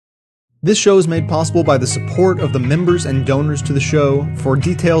This show is made possible by the support of the members and donors to the show. For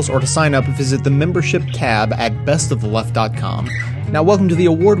details or to sign up, visit the membership tab at bestoftheleft.com. Now, welcome to the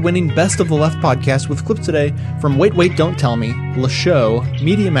award-winning Best of the Left podcast with clips today from Wait, Wait, Don't Tell Me, Le Show,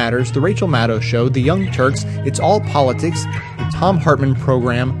 Media Matters, The Rachel Maddow Show, The Young Turks, It's All Politics, The Thom Hartmann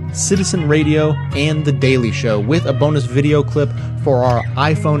Program, Citizen Radio, and The Daily Show, with a bonus video clip for our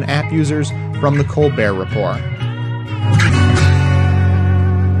iPhone app users from The Colbert Report.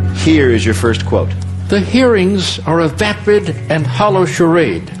 Here is your first quote. The hearings are a vapid and hollow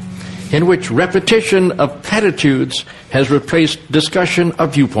charade in which repetition of platitudes has replaced discussion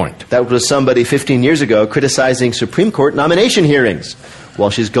of viewpoint. That was somebody 15 years ago criticizing Supreme Court nomination hearings. Well,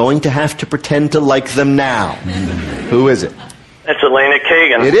 she's going to have to pretend to like them now. Who is it? It's Elena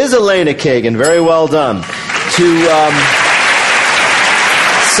Kagan. It is Elena Kagan. Very well done. To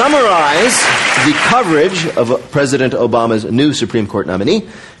summarize the coverage of President Obama's new Supreme Court nominee,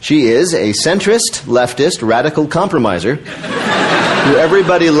 she is a centrist, leftist, radical compromiser who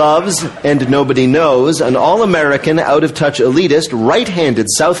everybody loves and nobody knows, an all-American, out-of-touch elitist,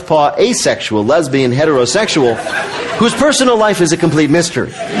 right-handed, southpaw, asexual, lesbian, heterosexual, whose personal life is a complete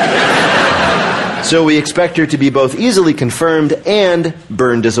mystery. So we expect her to be both easily confirmed and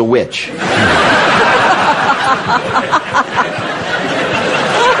burned as a witch.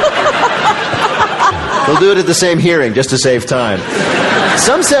 We'll do it at the same hearing, just to save time.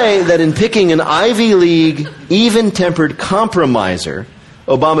 Some say that in picking an Ivy League, even-tempered compromiser,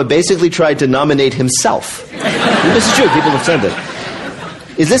 Obama basically tried to nominate himself. This is true. People have said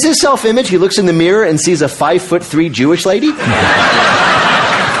that. Is this his self-image? He looks in the mirror and sees a 5'3" Jewish lady?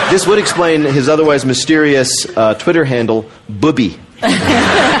 This would explain his otherwise mysterious Twitter handle, Booby.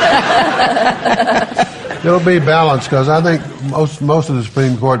 It'll be balanced, because I think most of the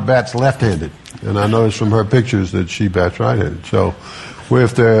Supreme Court bats left-handed. And I noticed from her pictures that she bats right-handed. So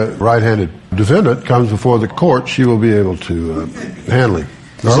if the right-handed defendant comes before the court, she will be able to handle him.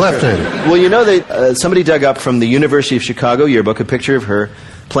 Or left-handed. Well, you know, somebody dug up from the University of Chicago yearbook a picture of her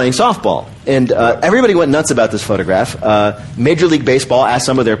playing softball. And everybody went nuts about this photograph. Major League Baseball asked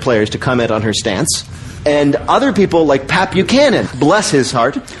some of their players to comment on her stance. And other people, like Pat Buchanan, bless his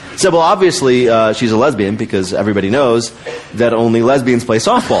heart, said, well, obviously she's a lesbian, because everybody knows that only lesbians play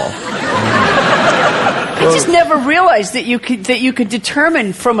softball. I just never realized that you could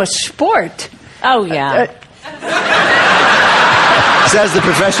determine from a sport. Oh, yeah. Says the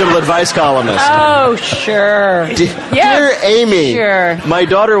professional advice columnist. Oh, sure. Dear Amy, sure. My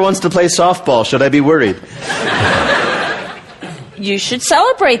daughter wants to play softball. Should I be worried? You should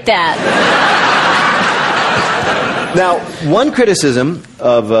celebrate that. Now, one criticism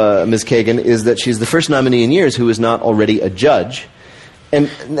of Ms. Kagan is that she's the first nominee in years who is not already a judge. And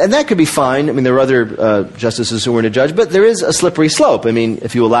that could be fine. I mean, there are other justices who weren't a judge, but there is a slippery slope. I mean,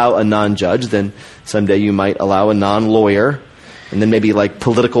 if you allow a non-judge, then someday you might allow a non-lawyer, and then maybe like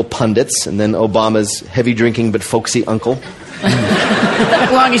political pundits, and then Obama's heavy-drinking but folksy uncle.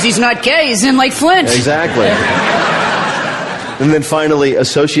 As long as he's not gay, he's in like Flint. Exactly. And then finally,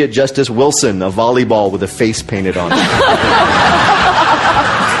 Associate Justice Wilson, a volleyball with a face painted on it.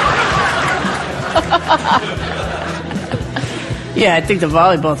 Yeah, I think the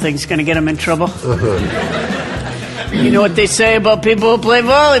volleyball thing's going to get him in trouble. You know what they say about people who play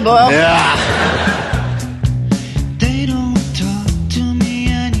volleyball? Yeah. They don't talk to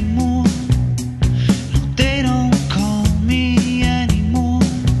me anymore. No, they don't call me anymore.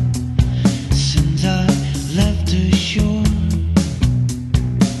 Since I left the shore.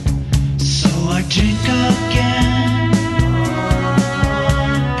 So I drink again.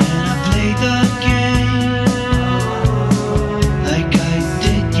 And I play the game. Like I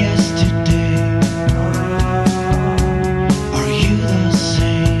did yesterday. Are you the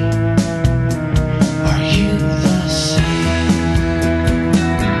same? Are you the same?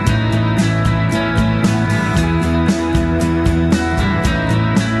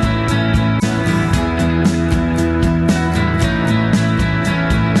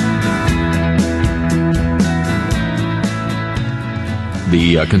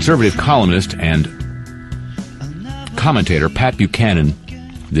 The conservative columnist and commentator Pat Buchanan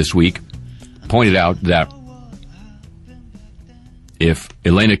this week pointed out that if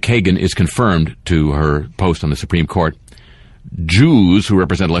Elena Kagan is confirmed to her post on the Supreme Court, Jews, who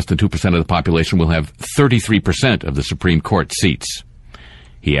represent less than 2% of the population, will have 33% of the Supreme Court seats.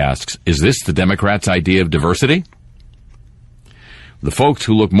 He asks, is this the Democrats' idea of diversity? The folks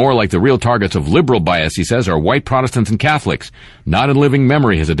who look more like the real targets of liberal bias, he says, are white Protestants and Catholics. Not in living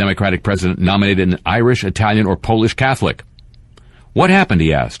memory has a Democratic president nominated an Irish, Italian, or Polish Catholic. What happened,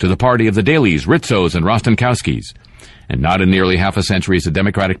 he asked, to the party of the Dailies, Ritzos, and Rostenkowskis? And not in nearly half a century has the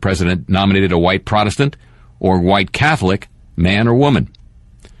Democratic president nominated a white Protestant or white Catholic, man or woman.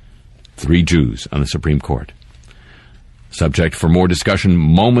 3 Jews on the Supreme Court. Subject for more discussion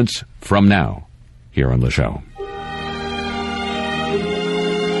moments from now here on the show.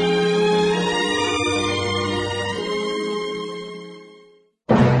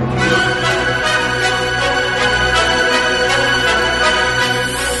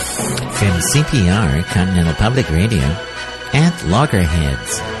 From CPR, Continental Public Radio, at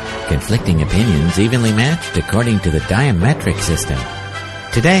Loggerheads. Conflicting opinions evenly matched according to the diametric system.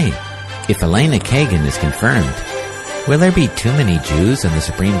 Today, if Elena Kagan is confirmed, will there be too many Jews on the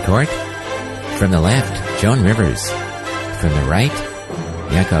Supreme Court? From the left, Joan Rivers. From the right,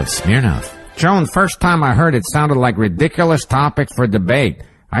 Yakov Smirnov. Joan, first time I heard it sounded like ridiculous topic for debate.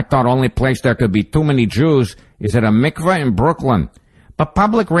 I thought only place there could be too many Jews is at a mikveh in Brooklyn. But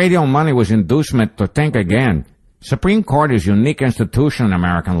public radio money was inducement to think again. Supreme Court is a unique institution in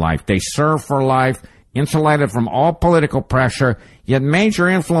American life. They serve for life, insulated from all political pressure, yet major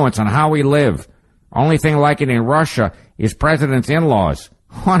influence on how we live. Only thing like it in Russia is presidents' in-laws.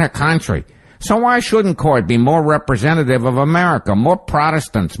 What a country. So why shouldn't court be more representative of America, more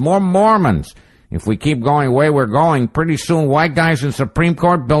Protestants, more Mormons? If we keep going the way we're going, pretty soon white guys in Supreme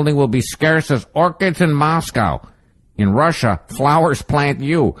Court building will be scarce as orchids in Moscow. In Russia, flowers plant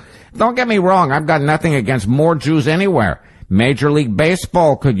you. Don't get me wrong, I've got nothing against more Jews anywhere. Major League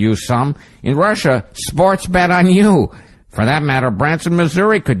Baseball could use some. In Russia, sports bet on you. For that matter, Branson,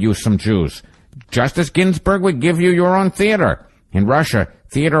 Missouri could use some Jews. Justice Ginsburg would give you your own theater. In Russia,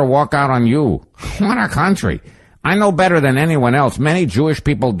 theater walk out on you. What a country. I know better than anyone else many Jewish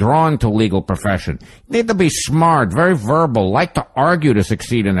people drawn to legal profession. Need to be smart, very verbal, like to argue to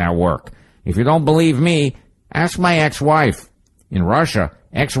succeed in their work. If you don't believe me, ask my ex-wife. In Russia,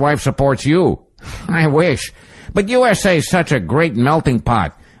 ex-wife supports you. I wish. But USA is such a great melting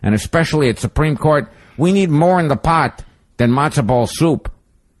pot, and especially at Supreme Court, we need more in the pot than matzo ball soup.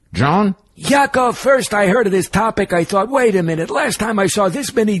 Joan? Yakov, first I heard of this topic, I thought, wait a minute, last time I saw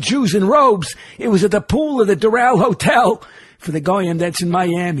this many Jews in robes, it was at the pool of the Doral Hotel. For the Goyim, that's in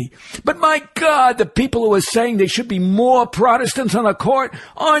Miami. But my God, the people who are saying there should be more Protestants on the court,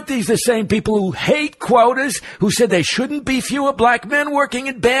 aren't these the same people who hate quotas, who said there shouldn't be fewer black men working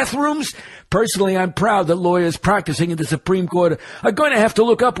in bathrooms? Personally, I'm proud that lawyers practicing in the Supreme Court are going to have to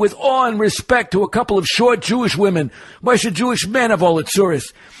look up with awe and respect to a couple of short Jewish women. Why should Jewish men have all its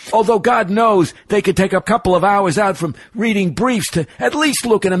tsuris? Although God knows they could take a couple of hours out from reading briefs to at least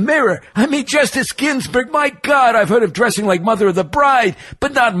look in a mirror. I mean, Justice Ginsburg, my God, I've heard of dressing like Mother of the Bride,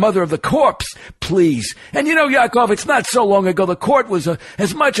 but not Mother of the Corpse. Please. And you know, Yakov, it's not so long ago the court was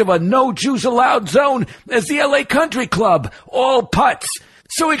as much of a no Jews allowed zone as the LA Country Club. All putts.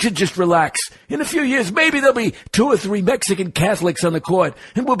 So we should just relax. In a few years, maybe there'll be 2 or 3 Mexican Catholics on the court,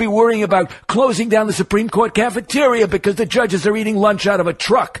 and we'll be worrying about closing down the Supreme Court cafeteria because the judges are eating lunch out of a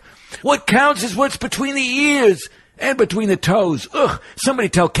truck. What counts is what's between the ears and between the toes. Ugh, somebody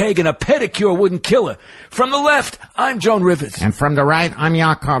tell Kagan a pedicure wouldn't kill her. From the left, I'm Joan Rivers. And from the right, I'm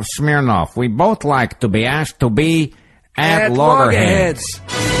Yakov Smirnov. We both like to be asked to be at Loggerheads.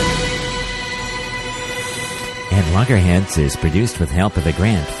 At Loggerheads is produced with help of a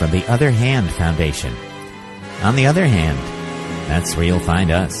grant from the Other Hand Foundation. On the Other Hand, that's where you'll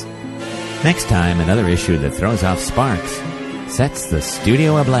find us. Next time, another issue that throws off sparks, sets the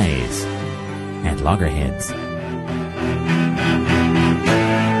studio ablaze. At Loggerheads.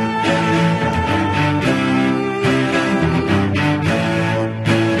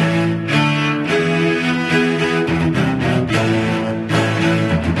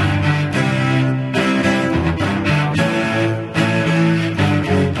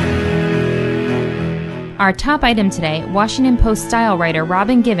 Our top item today, Washington Post style writer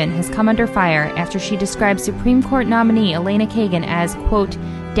Robin Given has come under fire after she described Supreme Court nominee Elena Kagan as, quote,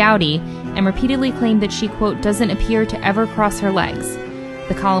 dowdy, and repeatedly claimed that she, quote, doesn't appear to ever cross her legs.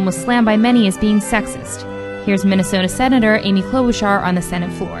 The column was slammed by many as being sexist. Here's Minnesota Senator Amy Klobuchar on the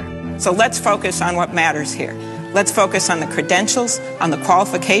Senate floor. So let's focus on what matters here. Let's focus on the credentials, on the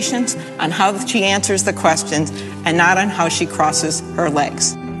qualifications, on how she answers the questions, and not on how she crosses her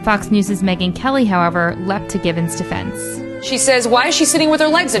legs. Fox News' Megyn Kelly, however, leapt to Given's defense. She says, why is she sitting with her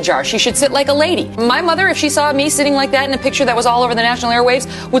legs ajar? She should sit like a lady. My mother, if she saw me sitting like that in a picture that was all over the national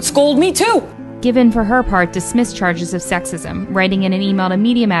airwaves, would scold me too. Given, for her part, dismissed charges of sexism, writing in an email to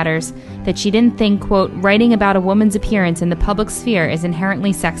Media Matters that she didn't think, quote, writing about a woman's appearance in the public sphere is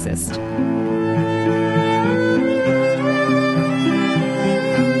inherently sexist.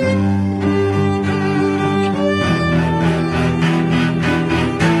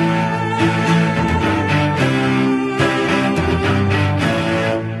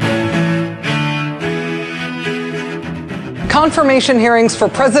 confirmation hearings for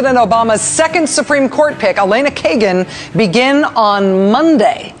President Obama's second Supreme Court pick, Elena Kagan, begin on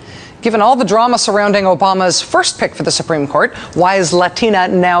Monday. Given all the drama surrounding Obama's first pick for the Supreme Court, wise Latina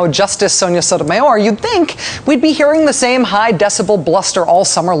now Justice Sonia Sotomayor, you'd think we'd be hearing the same high decibel bluster all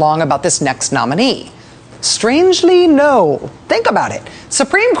summer long about this next nominee. Strangely, no. Think about it.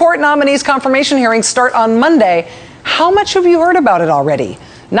 Supreme Court nominees' confirmation hearings start on Monday. How much have you heard about it already?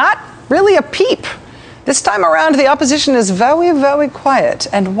 Not really a peep. This time around, the opposition is very, very quiet.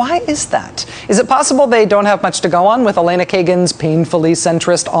 And why is that? Is it possible they don't have much to go on with Elena Kagan's painfully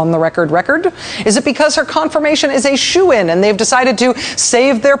centrist on-the-record record? Is it because her confirmation is a shoo-in and they've decided to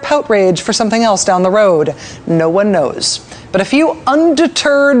save their pout rage for something else down the road? No one knows. But a few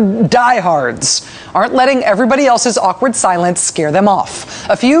undeterred diehards aren't letting everybody else's awkward silence scare them off.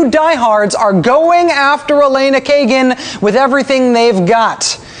 A few diehards are going after Elena Kagan with everything they've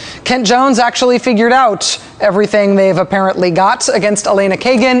got. Kent Jones actually figured out everything they've apparently got against Elena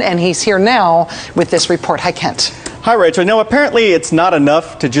Kagan, and he's here now with this report. Hi, Kent. Hi, Rachel. No, apparently it's not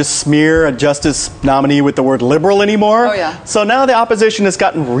enough to just smear a justice nominee with the word liberal anymore. Oh, yeah. So now the opposition has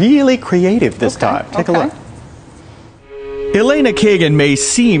gotten really creative this time. Take a look. Elena Kagan may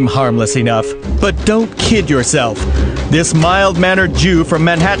seem harmless enough, but don't kid yourself. This mild-mannered Jew from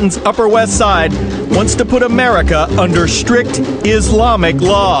Manhattan's Upper West Side wants to put America under strict Islamic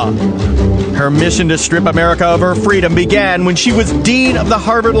law. Her mission to strip America of her freedom began when she was dean of the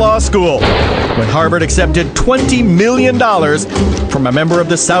Harvard Law School, when Harvard accepted $20 million from a member of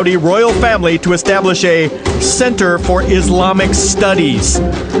the Saudi royal family to establish a Center for Islamic Studies.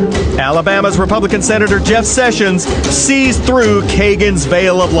 Alabama's Republican Senator Jeff Sessions sees through Kagan's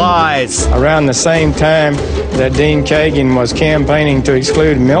veil of lies. Around the same time that Dean Kagan was campaigning to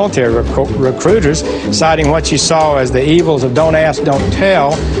exclude military recruiters, citing what she saw as the evils of don't ask, don't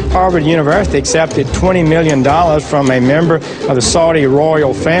tell, Harvard University accepted $20 million from a member of the Saudi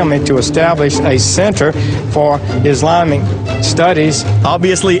royal family to establish a Center for Islamic Studies.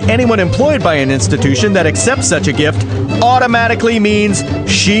 Obviously, anyone employed by an institution that accepts such a gift automatically means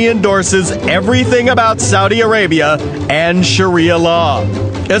she endorses everything about Saudi Arabia and Sharia law,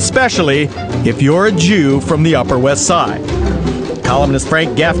 especially if you're a Jew from the Upper West Side. Columnist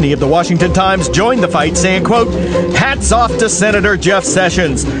Frank Gaffney of the Washington Times joined the fight, saying, quote, "Hats off to Senator Jeff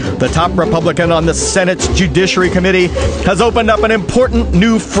Sessions. The top Republican on the Senate's Judiciary Committee has opened up an important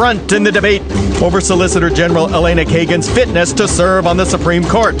new front in the debate over Solicitor General Elena Kagan's fitness to serve on the Supreme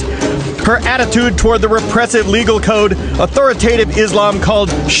Court. Her attitude toward the repressive legal code authoritative Islam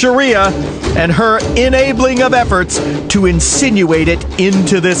called Sharia, and her enabling of efforts to insinuate it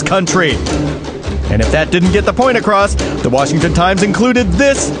into this country." And if that didn't get the point across, the Washington Times included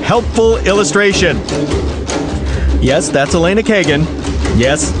this helpful illustration. Yes, that's Elena Kagan.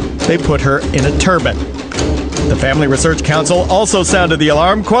 Yes, they put her in a turban. The Family Research Council also sounded the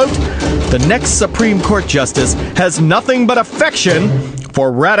alarm, quote, "The next Supreme Court justice has nothing but affection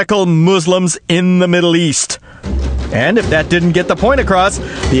for radical Muslims in the Middle East." And if that didn't get the point across,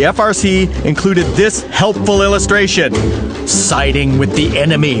 the FRC included this helpful illustration, siding with the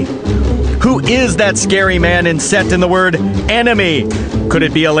enemy. Who is that scary man set in the word enemy? Could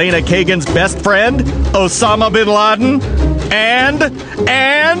it be Elena Kagan's best friend, Osama bin Laden? And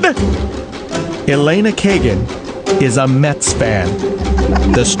Elena Kagan is a Mets fan.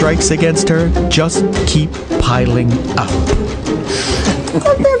 The strikes against her just keep piling up.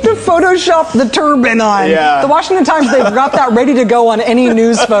 They have to Photoshop the turban on. Yeah. The Washington Times, they've got that ready to go on any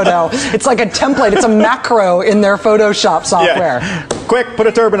news photo. It's like a template. It's a macro in their Photoshop software. Yeah. Quick, put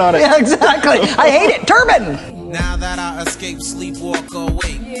a turban on it. Yeah, exactly. I hate it. Turban! Now that I escape, sleep, walk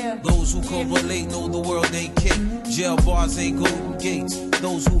awake. Those who correlate know the world ain't kick. Jail bars ain't golden gates.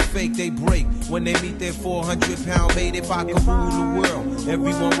 Those who fake, they break. When they meet their 400-pound mate, if I could rule the world,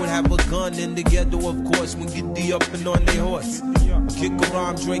 everyone would have a gun in the ghetto, of course, when get the up and on their horse. Kick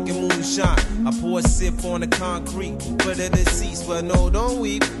around drinking moonshine. I pour a sip on the concrete for the deceased, but no, don't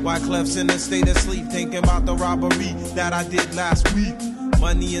weep. Wyclef's in a state of sleep, thinking about the robbery that I did last week.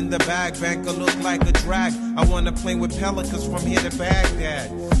 Money in the bag, banker look like a drag. I wanna play with pelicans from here to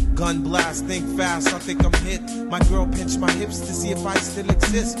Baghdad. Gun blast, think fast, I think I'm hit. My girl pinched my hips to see if I still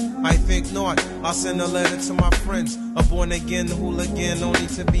exist. I think not, I'll send a letter to my friends. A born again hooligan, only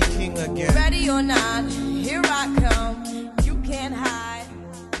to be king again. Ready or not, here I come. You can't hide.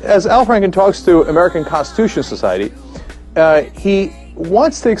 As Al Franken talks to American Constitution Society, he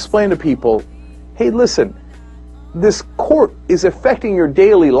wants to explain to people, hey, listen, this court is affecting your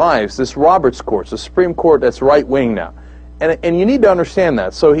daily lives, this Roberts Court, the Supreme Court that's right-wing now. And you need to understand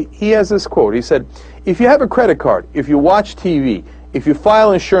that. So he has this quote. He said, if you have a credit card, if you watch TV, if you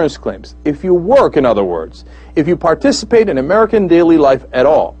file insurance claims, if you work, in other words, if you participate in American daily life at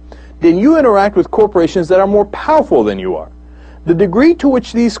all, then you interact with corporations that are more powerful than you are. The degree to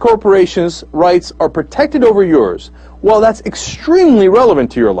which these corporations' rights are protected over yours, well, that's extremely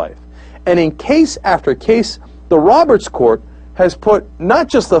relevant to your life. And in case after case, the Roberts Court has put not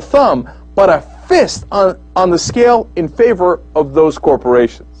just a thumb, but a fist on the scale in favor of those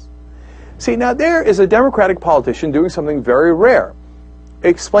corporations. See, now there is a Democratic politician doing something very rare,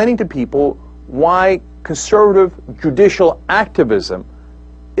 explaining to people why conservative judicial activism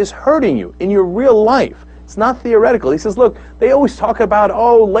is hurting you in your real life. It's not theoretical. He says, look, they always talk about,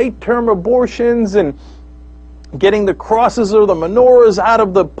 late-term abortions and getting the crosses or the menorahs out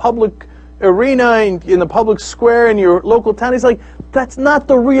of the public arena in the public square in your local town. He's like, that's not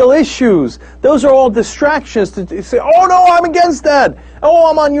the real issues. Those are all distractions to say, oh no, I'm against that. Oh,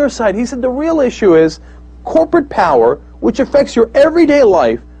 I'm on your side. He said the real issue is corporate power, which affects your everyday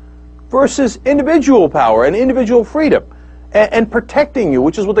life, versus individual power and individual freedom and protecting you,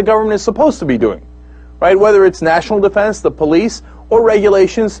 which is what the government is supposed to be doing, right? Whether it's national defense, the police, or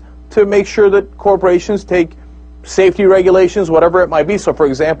regulations to make sure that corporations take safety regulations, whatever it might be. So, for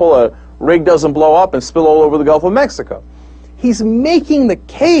example, a rig doesn't blow up and spill all over the Gulf of Mexico. He's making the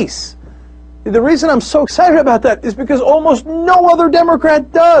case. The reason I'm so excited about that is because almost no other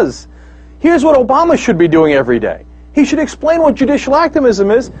Democrat does. Here's what Obama should be doing every day. He should explain what judicial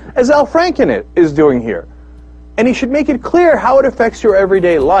activism is, as Al Franken is doing here. And he should make it clear how it affects your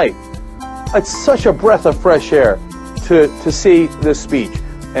everyday life. It's such a breath of fresh air to see this speech.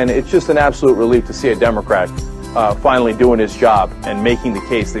 And it's just an absolute relief to see a Democrat finally doing his job and making the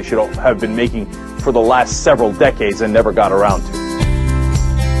case they should have been making for the last several decades and never got around to.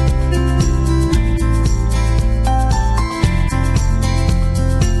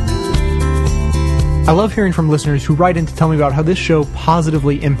 I love hearing from listeners who write in to tell me about how this show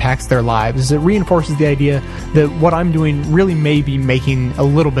positively impacts their lives, as it reinforces the idea that what I'm doing really may be making a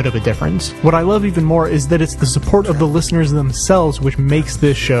little bit of a difference. What I love even more is that it's the support of the listeners themselves which makes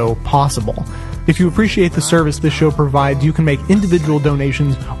this show possible. If you appreciate the service this show provides, you can make individual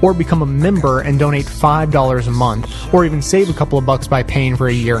donations or become a member and donate $5 a month, or even save a couple of bucks by paying for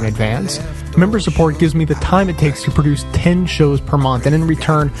a year in advance. Member support gives me the time it takes to produce 10 shows per month, and in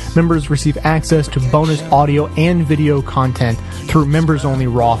return, members receive access to bonus audio and video content through members-only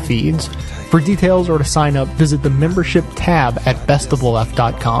raw feeds. For details or to sign up, visit the membership tab at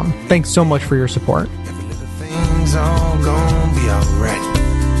bestofleft.com. Thanks so much for your support. Things all gonna be alright.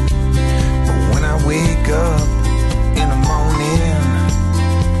 But when I wake up in the morning,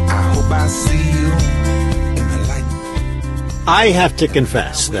 I hope I see you in the light. I have to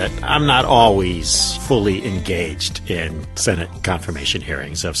confess that I'm not always fully engaged in Senate confirmation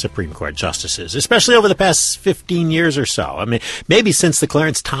hearings of Supreme Court justices, especially over the past 15 years or so. I mean, maybe since the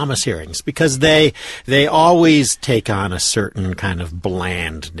Clarence Thomas hearings, because they always take on a certain kind of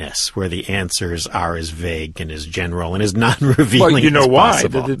blandness where the answers are as vague and as general and as non-revealing well, you know as why.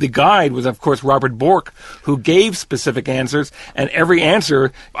 possible. The guide was, of course, Robert Bork, who gave specific answers, and every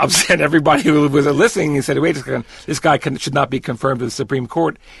answer upset everybody who was listening. He said, wait a second, this guy should not be confirmed to the Supreme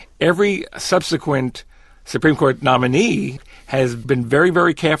Court. Every subsequent Supreme Court nominee has been very,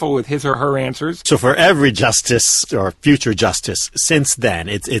 very careful with his or her answers. So for every justice or future justice since then,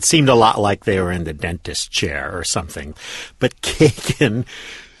 it seemed a lot like they were in the dentist chair or something. But Kagan,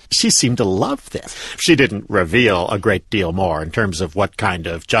 she seemed to love this. She didn't reveal a great deal more in terms of what kind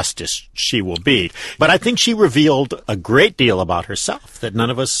of justice she will be. But I think she revealed a great deal about herself that none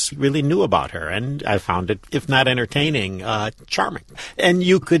of us really knew about her. And I found it, if not entertaining, charming. And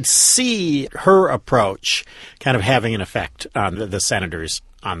you could see her approach kind of having an effect on the senators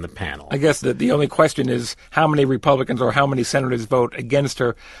on the panel. I guess that the only question is how many Republicans or how many senators vote against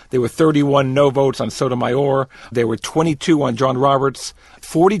her. There were 31 no votes on Sotomayor. There were 22 on John Roberts,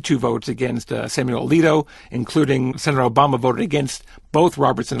 42 votes against Samuel Alito, including Senator Obama voted against both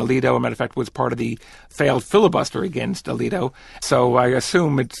Roberts and Alito. As a matter of fact, was part of the failed filibuster against Alito. So I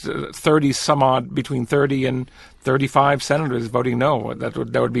assume it's 30 some odd, between 30 and 35 senators voting no. That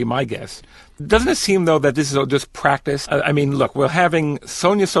would be my guess. Doesn't it seem, though, that this is just practice? I mean, look, we're having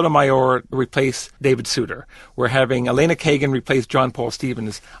Sonia Sotomayor replace David Souter. We're having Elena Kagan replace John Paul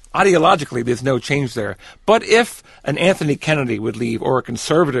Stevens. Ideologically, there's no change there. But if an Anthony Kennedy would leave or a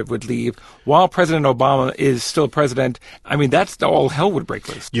conservative would leave while President Obama is still president, I mean, that's all hell would break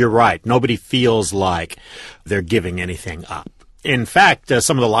loose. You're right. Nobody feels like they're giving anything up. In fact,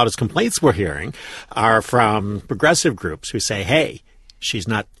 some of the loudest complaints we're hearing are from progressive groups who say, hey, she's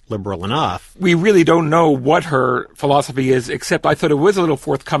not liberal enough. We really don't know what her philosophy is, except I thought it was a little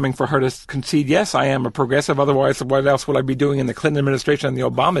forthcoming for her to concede, yes, I am a progressive. Otherwise, what else would I be doing in the Clinton administration and the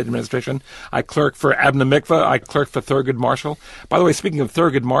Obama administration? I clerked for Abner Mikva. I clerked for Thurgood Marshall. By the way, speaking of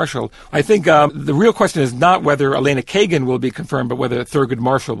Thurgood Marshall, I think the real question is not whether Elena Kagan will be confirmed, but whether Thurgood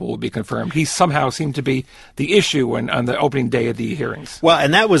Marshall will be confirmed. He somehow seemed to be the issue on the opening day of the hearings. Well,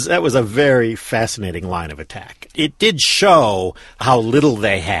 and that was a very fascinating line of attack. It did show how little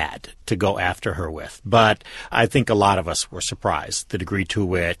they had to go after her with. But I think a lot of us were surprised the degree to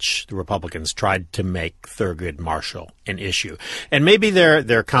which the Republicans tried to make Thurgood Marshall an issue. And maybe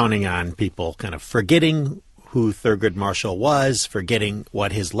they're counting on people kind of forgetting who Thurgood Marshall was, forgetting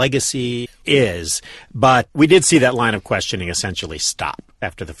what his legacy is. But we did see that line of questioning essentially stop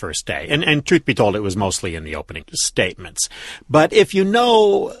after the first day. And truth be told, it was mostly in the opening statements. But if you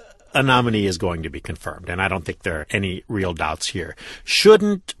know a nominee is going to be confirmed, and I don't think there are any real doubts here,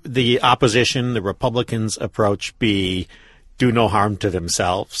 shouldn't the opposition, the Republicans' approach be do no harm to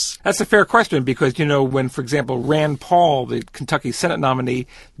themselves? That's a fair question because, when, for example, Rand Paul, the Kentucky Senate nominee,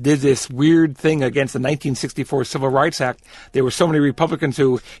 did this weird thing against the 1964 Civil Rights Act, there were so many Republicans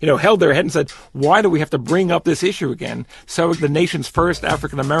who, held their head and said, why do we have to bring up this issue again? So the nation's first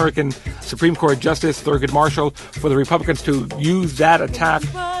African-American Supreme Court Justice, Thurgood Marshall, for the Republicans to use that attack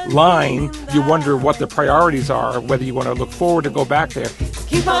line, you wonder what the priorities are, whether you want to look forward or go back there.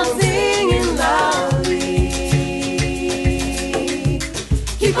 Keep on singing loudly.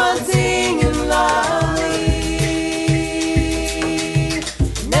 Keep on singing loudly,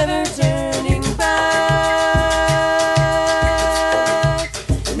 never turning back,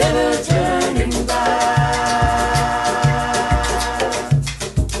 never turning back.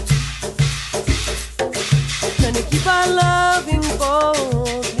 Gonna keep on loving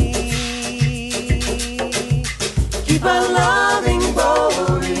boldly, keep on loving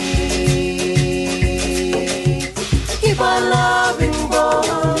boldly, keep on loving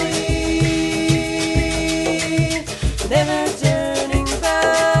boldly. Never turning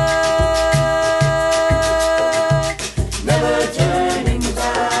back, never turning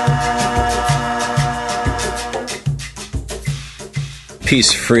back.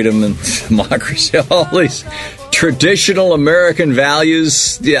 Peace, freedom, and democracy, all these traditional American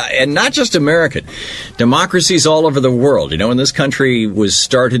values, and not just American. Democracies all over the world. When this country was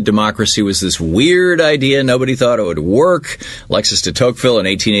started, democracy was this weird idea. Nobody thought it would work. Alexis de Tocqueville in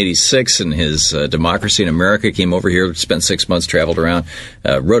 1886 in his Democracy in America came over here, spent 6 months, traveled around,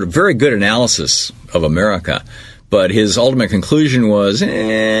 wrote a very good analysis of America. But his ultimate conclusion was,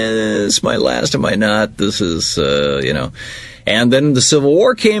 this might last, it might not. This is, And then the Civil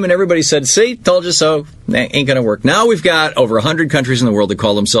War came and everybody said, see, told you so, ain't going to work. Now we've got over 100 countries in the world that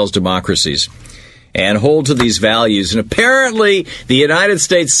call themselves democracies and hold to these values. And apparently the United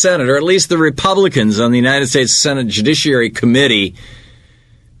States Senate, or at least the Republicans on the United States Senate Judiciary Committee,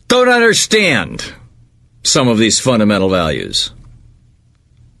 don't understand some of these fundamental values.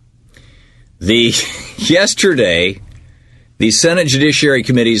 Yesterday, the Senate Judiciary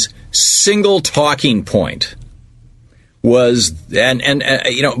Committee's single talking point was,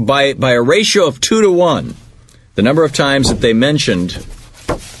 by a ratio of 2 to 1, the number of times that they mentioned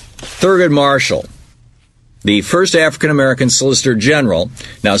Thurgood Marshall, the first African-American Solicitor General.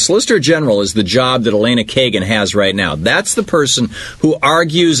 Now, Solicitor General is the job that Elena Kagan has right now. That's the person who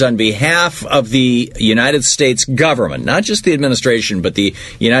argues on behalf of the United States government, not just the administration, but the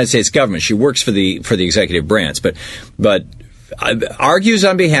United States government. She works for the executive branch, but argues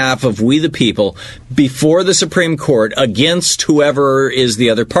on behalf of we the people before the Supreme Court against whoever is the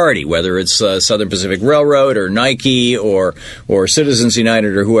other party, whether it's Southern Pacific Railroad or Nike or Citizens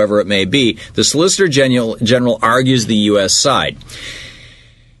United or whoever it may be. The Solicitor General argues the U.S. side.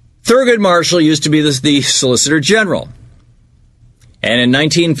 Thurgood Marshall used to be the Solicitor General. And in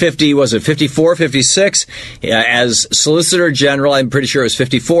 1950, was it 54, 56, as Solicitor General, I'm pretty sure it was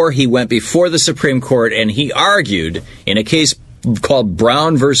 54, he went before the Supreme Court and he argued in a case called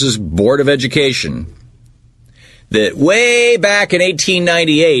Brown versus Board of Education that way back in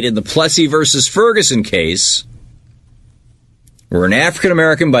 1898 in the Plessy versus Ferguson case, where an African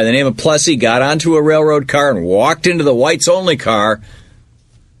American by the name of Plessy got onto a railroad car and walked into the whites only car,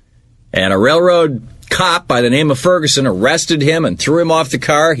 and a railroad cop by the name of Ferguson arrested him and threw him off the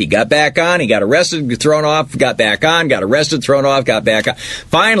car. He got back on, he got arrested, thrown off, got back on, got arrested, thrown off, got back on.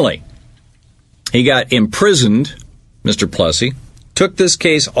 Finally, he got imprisoned, Mr. Plessy, took this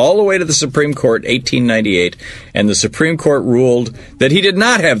case all the way to the Supreme Court, 1898, and the Supreme Court ruled that he did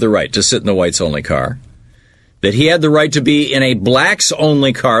not have the right to sit in the whites-only car, that he had the right to be in a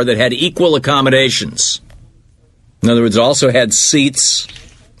blacks-only car that had equal accommodations. In other words, it also had seats,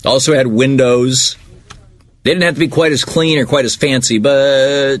 also had windows. They didn't have to be quite as clean or quite as fancy,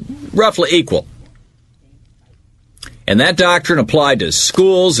 but roughly equal. And that doctrine applied to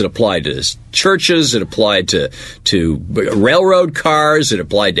schools, it applied to churches, it applied to railroad cars, it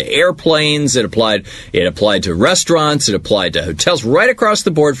applied to airplanes, it applied to restaurants, it applied to hotels, right across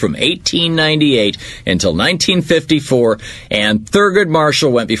the board from 1898 until 1954. And Thurgood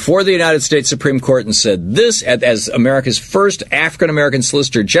Marshall went before the United States Supreme Court and said this, as America's first African-American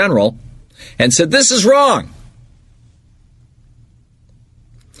Solicitor General, and said this is wrong.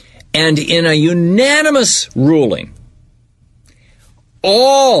 And in a unanimous ruling,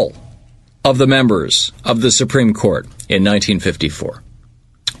 all of the members of the Supreme Court in 1954,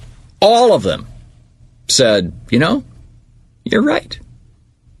 all of them said, you're right.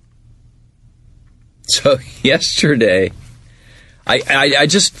 So yesterday, I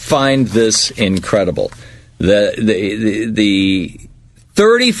just find this incredible. The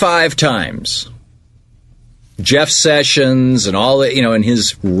 35 times Jeff Sessions and all that, and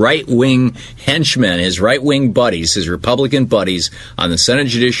his right-wing henchmen, his right-wing buddies, his Republican buddies on the Senate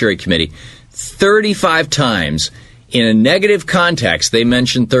Judiciary Committee, 35 times in a negative context, they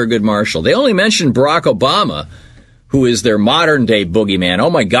mentioned Thurgood Marshall. They only mentioned Barack Obama, who is their modern-day boogeyman. Oh,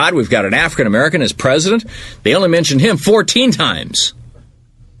 my God, we've got an African-American as president. They only mentioned him 14 times.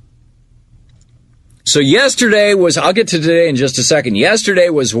 So yesterday was, I'll get to today in just a second, yesterday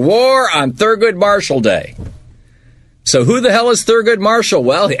was War on Thurgood Marshall Day. So who the hell is Thurgood Marshall?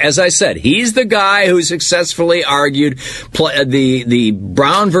 Well, as I said, he's the guy who successfully argued the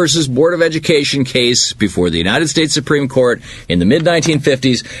Brown versus Board of Education case before the United States Supreme Court in the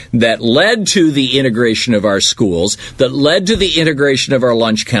mid-1950s that led to the integration of our schools, that led to the integration of our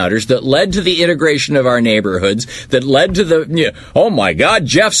lunch counters, that led to the integration of our neighborhoods, that led to oh my God,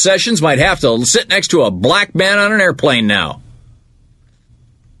 Jeff Sessions might have to sit next to a black man on an airplane now.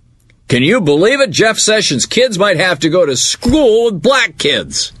 Can you believe it? Jeff Sessions' kids might have to go to school with black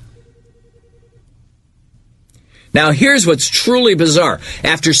kids. Now, here's what's truly bizarre.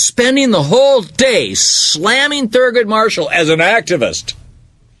 After spending the whole day slamming Thurgood Marshall as an activist,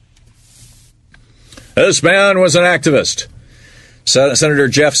 this man was an activist. Senator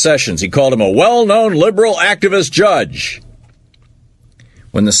Jeff Sessions, he called him a well-known liberal activist judge.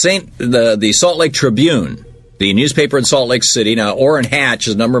 When the Salt Lake Tribune, the newspaper in Salt Lake City. Now, Orrin Hatch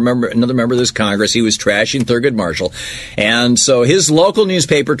is another member of this Congress. He was trashing Thurgood Marshall. And so his local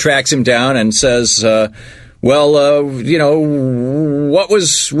newspaper tracks him down and says, what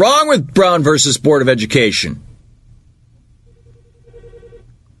was wrong with Brown versus Board of Education?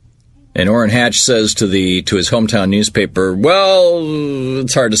 And Orrin Hatch says to his hometown newspaper, well,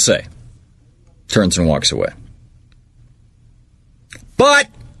 it's hard to say. Turns and walks away. But,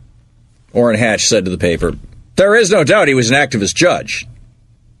 Orrin Hatch said to the paper, there is no doubt he was an activist judge.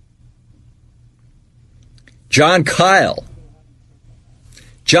 John Kyle,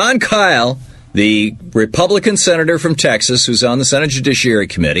 the Republican senator from Texas who's on the Senate Judiciary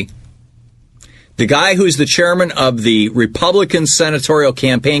Committee, the guy who's the chairman of the Republican Senatorial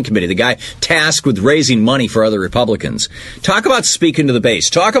Campaign Committee, the guy tasked with raising money for other Republicans. Talk about speaking to the base.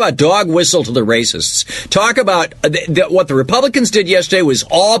 Talk about dog whistle to the racists. Talk about what the Republicans did yesterday was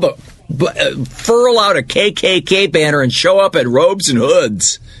all but furl out a KKK banner and show up at Robes and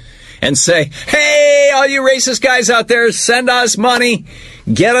Hoods and say, hey, all you racist guys out there, send us money,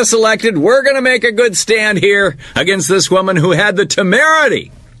 get us elected. We're going to make a good stand here against this woman who had the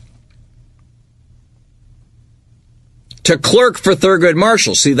temerity to clerk for Thurgood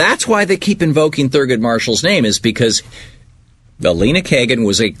Marshall. See, that's why they keep invoking Thurgood Marshall's name, is because Elena Kagan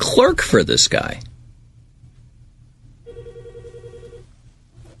was a clerk for this guy.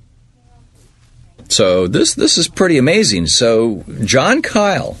 So this is pretty amazing. So John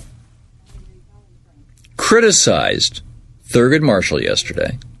Kyle criticized Thurgood Marshall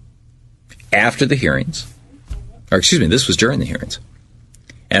yesterday after the hearings. Or excuse me, this was during the hearings.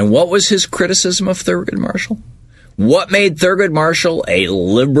 And what was his criticism of Thurgood Marshall? What made Thurgood Marshall a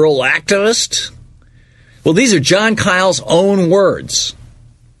liberal activist? Well, these are John Kyle's own words.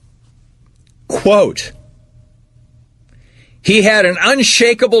 Quote, he had an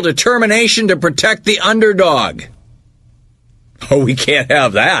unshakable determination to protect the underdog. Oh, we can't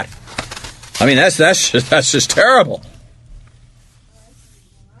have that. I mean, that's just terrible.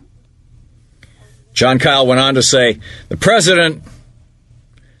 John Kyle went on to say, the president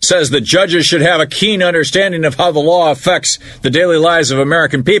says that judges should have a keen understanding of how the law affects the daily lives of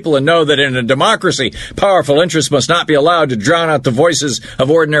American people and know that in a democracy, powerful interests must not be allowed to drown out the voices of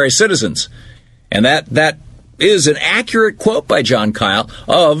ordinary citizens. And that is an accurate quote by John Kyle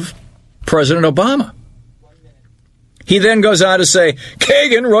of President Obama. He then goes on to say,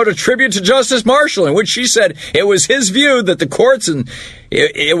 Kagan wrote a tribute to Justice Marshall in which she said it was his view that the courts and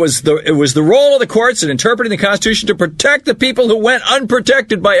it was the role of the courts in interpreting the Constitution to protect the people who went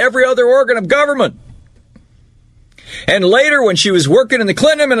unprotected by every other organ of government. And later, when she was working in the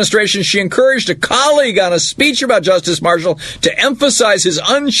Clinton administration, she encouraged a colleague on a speech about Justice Marshall to emphasize his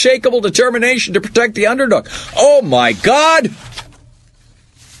unshakable determination to protect the underdog. Oh my God!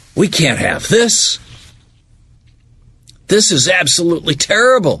 We can't have this. This is absolutely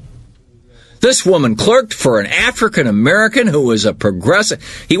terrible. This woman clerked for an African American who was a progressive.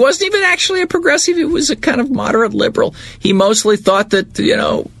 He wasn't even actually a progressive. He was a kind of moderate liberal. He mostly thought that,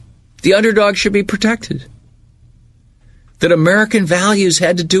 the underdog should be protected. That American values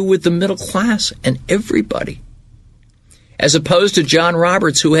had to do with the middle class and everybody. As opposed to John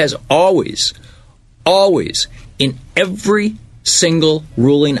Roberts, who has always, in every single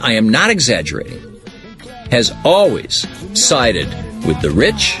ruling, I am not exaggerating, has always sided with the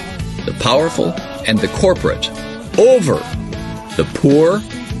rich, the powerful, and the corporate over the poor,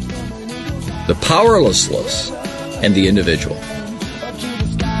 the powerless, and the individual.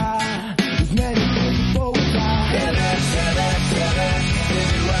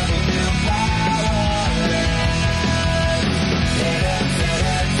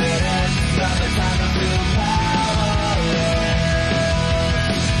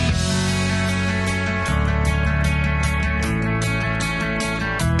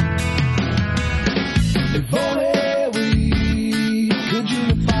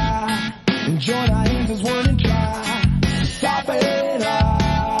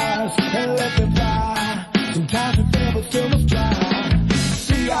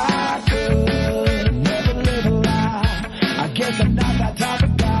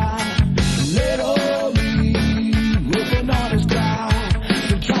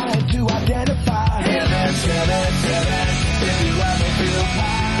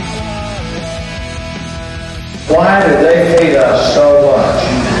 Why do they hate us so much?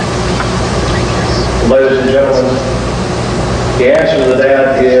 Ladies and gentlemen, the answer to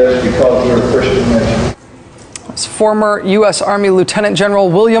that is because we're a Christian nation. That's former U.S. Army Lieutenant General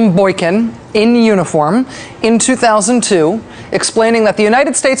William Boykin in uniform in 2002, explaining that the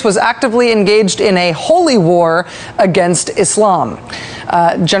United States was actively engaged in a holy war against Islam.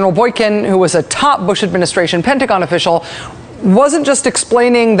 General Boykin, who was a top Bush administration Pentagon official, wasn't just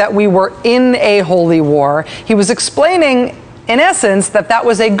explaining that we were in a holy war. He was explaining, in essence, that that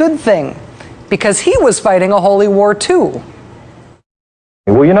was a good thing because he was fighting a holy war too.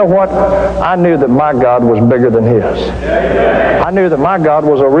 Well, you know what? I knew that my God was bigger than his. I knew that my God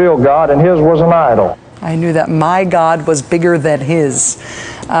was a real God and his was an idol. I knew that my God was bigger than his.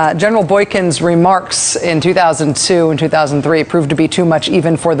 General Boykin's remarks in 2002 and 2003 proved to be too much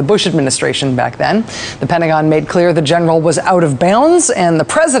even for the Bush administration back then. The Pentagon made clear the general was out of bounds, and the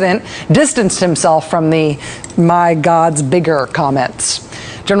president distanced himself from the "my God's bigger" comments.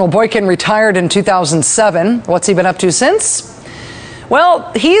 General Boykin retired in 2007. What's he been up to since?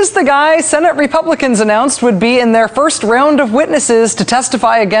 Well, he's the guy Senate Republicans announced would be in their first round of witnesses to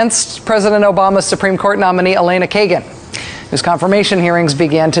testify against President Obama's Supreme Court nominee Elena Kagan, whose confirmation hearings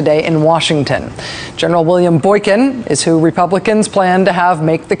began today in Washington. General William Boykin is who Republicans plan to have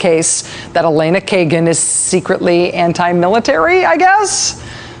make the case that Elena Kagan is secretly anti-military, I guess?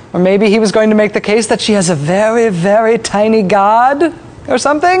 Or maybe he was going to make the case that she has a very, very tiny God or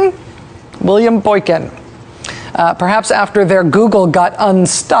something? William Boykin. Perhaps after their Google got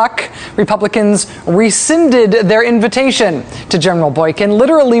unstuck, Republicans rescinded their invitation to General Boykin.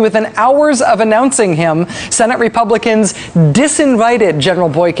 Literally within hours of announcing him, Senate Republicans disinvited General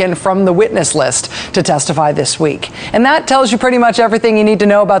Boykin from the witness list to testify this week. And that tells you pretty much everything you need to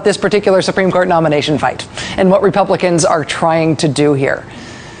know about this particular Supreme Court nomination fight and what Republicans are trying to do here.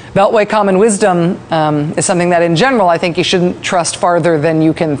 Beltway common wisdom is something that in general I think you shouldn't trust farther than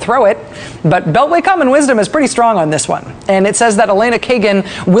you can throw it. But Beltway common wisdom is pretty strong on this one. And it says that Elena Kagan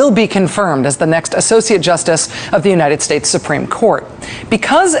will be confirmed as the next Associate Justice of the United States Supreme Court.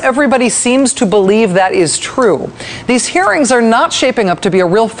 Because everybody seems to believe that is true, these hearings are not shaping up to be a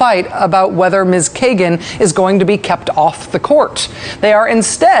real fight about whether Ms. Kagan is going to be kept off the court. They are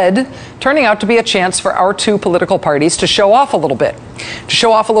instead turning out to be a chance for our two political parties to show off a little bit. To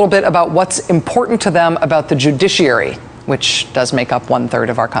show off a little bit about what's important to them about the judiciary, which does make up 1/3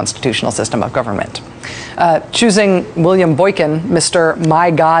 of our constitutional system of government. Choosing William Boykin, Mr. My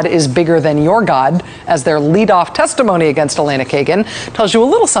God is Bigger Than Your God, as their lead-off testimony against Elena Kagan tells you a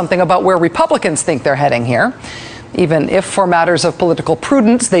little something about where Republicans think they're heading here. Even if, for matters of political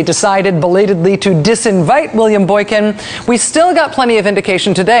prudence, they decided belatedly to disinvite William Boykin, we still got plenty of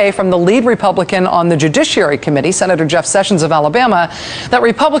indication today from the lead Republican on the Judiciary Committee, Senator Jeff Sessions of Alabama, that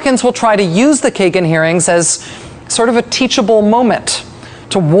Republicans will try to use the Kagan hearings as sort of a teachable moment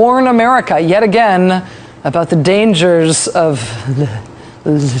to warn America yet again about the dangers of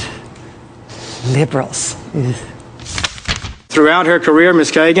liberals. Throughout her career, Ms.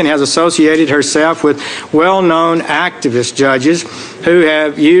 Kagan has associated herself with well-known activist judges who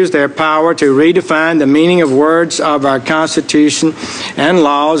have used their power to redefine the meaning of words of our Constitution and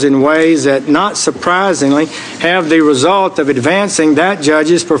laws in ways that, not surprisingly, have the result of advancing that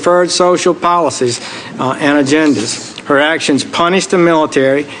judge's preferred social policies and agendas. Her actions punished the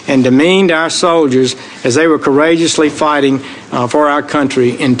military and demeaned our soldiers as they were courageously fighting for our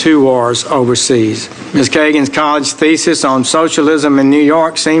country in 2 wars overseas. Ms. Kagan's college thesis on socialism in New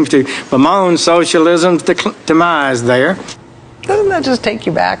York seems to bemoan socialism's demise there. Doesn't that just take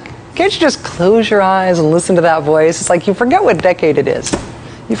you back? Can't you just close your eyes and listen to that voice? It's like you forget what decade it is.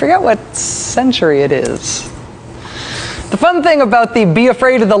 You forget what century it is. The fun thing about the be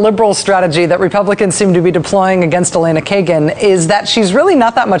afraid of the liberals strategy that Republicans seem to be deploying against Elena Kagan is that she's really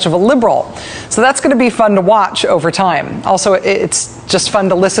not that much of a liberal. So that's going to be fun to watch over time. Also, it's just fun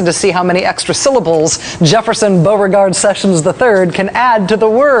to listen to see how many extra syllables Jefferson Beauregard Sessions III can add to the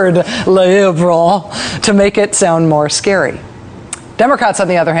word liberal to make it sound more scary. Democrats, on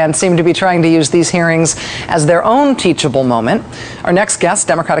the other hand, seem to be trying to use these hearings as their own teachable moment. Our next guest,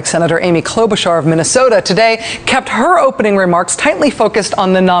 Democratic Senator Amy Klobuchar of Minnesota, today kept her opening remarks tightly focused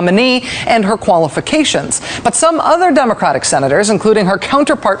on the nominee and her qualifications. But some other Democratic senators, including her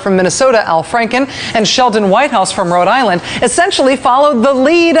counterpart from Minnesota, Al Franken, and Sheldon Whitehouse from Rhode Island, essentially followed the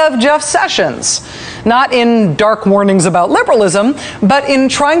lead of Jeff Sessions. Not in dark warnings about liberalism, but in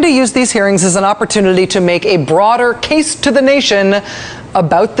trying to use these hearings as an opportunity to make a broader case to the nation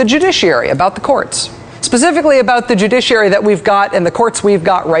about the judiciary, about the courts. Specifically about the judiciary that we've got and the courts we've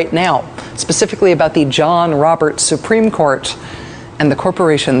got right now. Specifically about the John Roberts Supreme Court and the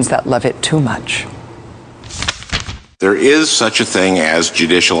corporations that love it too much. There is such a thing as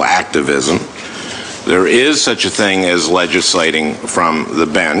judicial activism. There is such a thing as legislating from the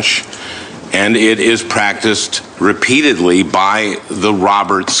bench. And it is practiced repeatedly by the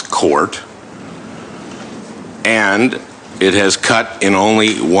Roberts Court. And it has cut in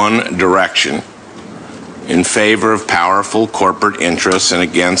only one direction, in favor of powerful corporate interests and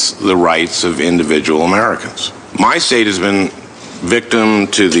against the rights of individual Americans. My state has been victim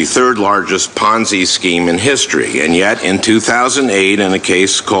to the third largest Ponzi scheme in history, and yet in 2008, in a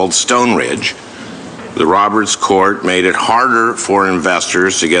case called Stone Ridge, the Roberts Court made it harder for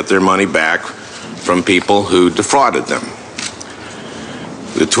investors to get their money back from people who defrauded them.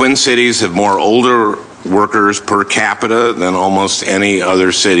 The Twin Cities have more older workers per capita than almost any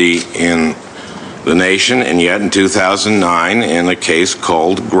other city in the nation, and yet in 2009, in a case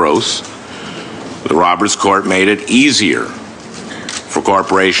called Gross, the Roberts Court made it easier for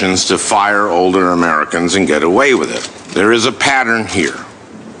corporations to fire older Americans and get away with it. There is a pattern here.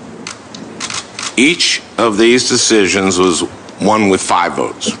 Each of these decisions was won with 5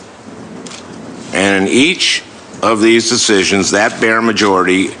 votes. And in each of these decisions, that bare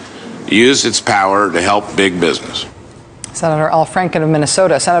majority used its power to help big business. Senator Al Franken of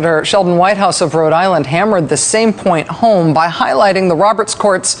Minnesota. Senator Sheldon Whitehouse of Rhode Island hammered the same point home by highlighting the Roberts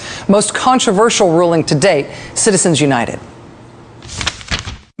Court's most controversial ruling to date, Citizens United.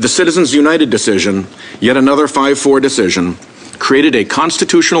 The Citizens United decision, yet another 5-4 decision, created a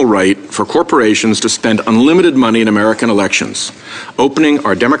constitutional right for corporations to spend unlimited money in American elections, opening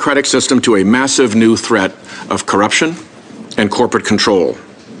our democratic system to a massive new threat of corruption and corporate control.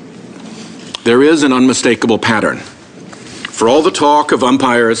 There is an unmistakable pattern. For all the talk of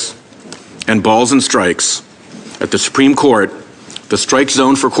umpires and balls and strikes, at the Supreme Court, the strike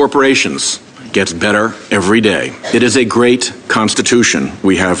zone for corporations gets better every day. It is a great Constitution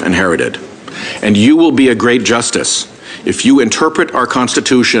we have inherited. And you will be a great justice if you interpret our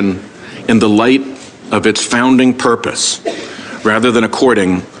Constitution in the light of its founding purpose, rather than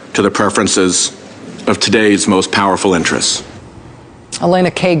according to the preferences of today's most powerful interests.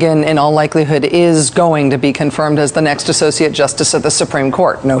 Elena Kagan, in all likelihood, is going to be confirmed as the next Associate Justice of the Supreme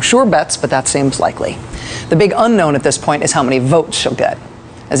Court. No sure bets, but that seems likely. The big unknown at this point is how many votes she'll get.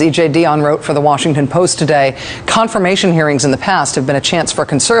 As E.J. Dionne wrote for The Washington Post today, confirmation hearings in the past have been a chance for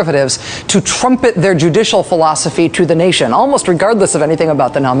conservatives to trumpet their judicial philosophy to the nation, almost regardless of anything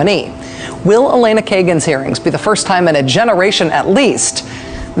about the nominee. Will Elena Kagan's hearings be the first time in a generation at least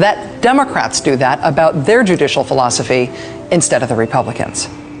that Democrats do that about their judicial philosophy instead of the Republicans?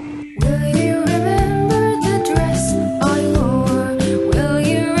 Will you remember the dress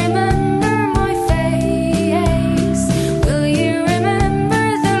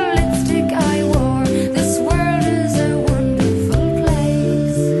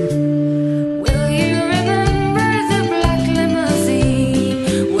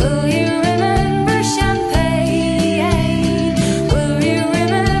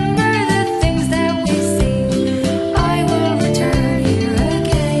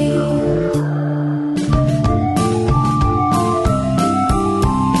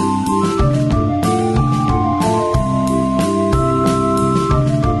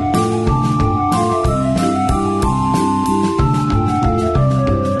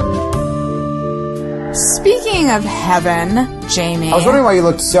of heaven, Jamie. I was wondering why you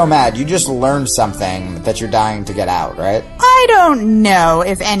looked so mad. You just learned something that you're dying to get out, right? I don't know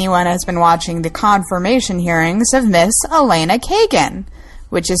if anyone has been watching the confirmation hearings of Miss Elena Kagan,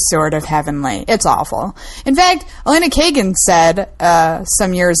 which is sort of heavenly. It's awful. In fact, Elena Kagan said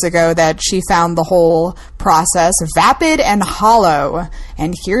some years ago that she found the whole process vapid and hollow.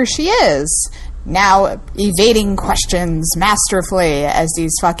 And here she is, now evading questions masterfully as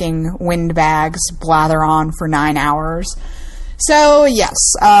these fucking windbags blather on for 9 hours. So, yes,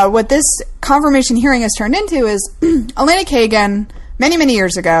 what this confirmation hearing has turned into is Elena Kagan, many, many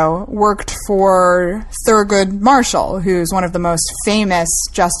years ago, worked for Thurgood Marshall, who's one of the most famous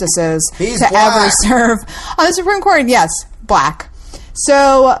justices ever serve on the Supreme Court. Yes, black.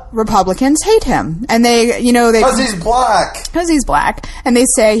 So Republicans hate him, and because he's black. Because he's black, and they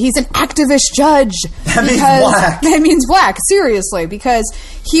say he's an activist judge. That means black. That means black. Seriously, because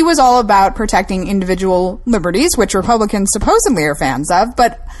he was all about protecting individual liberties, which Republicans supposedly are fans of,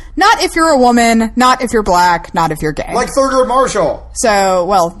 but not if you're a woman, not if you're black, not if you're gay. Like Thurgood Marshall. So,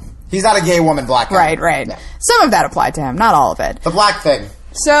 well, he's not a gay woman, black guy. Right. Yeah. Some of that applied to him, not all of it. The black thing.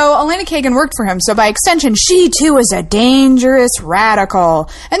 So Elena Kagan worked for him, so by extension, she too is a dangerous radical.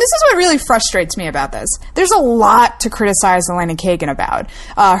 And this is what really frustrates me about this. There's a lot to criticize Elena Kagan about.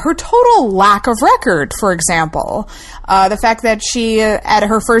 Her total lack of record, for example. The fact that she, at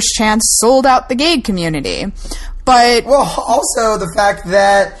her first chance, sold out the gay community. But... Well, also the fact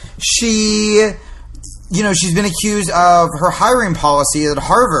that she... she's been accused of her hiring policy at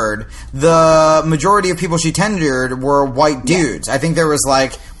Harvard. The majority of people she tenured were white dudes. I think there was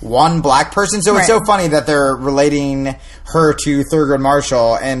one black person. So it's so funny that they're relating her to Thurgood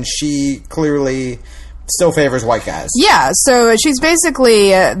Marshall, and she clearly still favors white guys. Yeah, so she's basically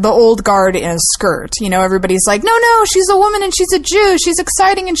the old guard in a skirt. Everybody's like, no, she's a woman and she's a Jew. She's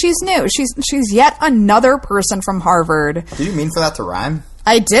exciting and she's new. She's yet another person from Harvard. Did you mean for that to rhyme?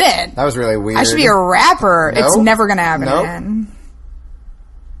 I didn't. That was really weird. I should be a rapper. Nope. It's never going to happen Nope. again.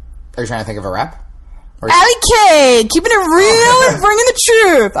 Are you trying to think of a rap? Allie K! Keeping it real and bringing the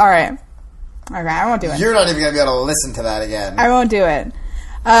truth. All right. Okay, I won't do it. You're not even going to be able to listen to that again. I won't do it.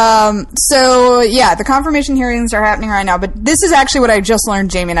 The confirmation hearings are happening right now, but this is actually what I just learned,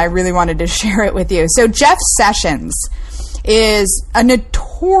 Jamie, and I really wanted to share it with you. So Jeff Sessions is a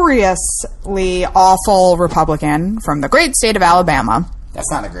notoriously awful Republican from the great state of Alabama. That's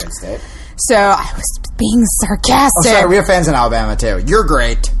not a great state. So I was being sarcastic. Oh, sorry, we have fans in Alabama, too. You're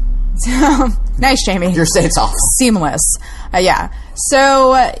great. Nice, Jamie. Your state's awful. Seamless. Yeah.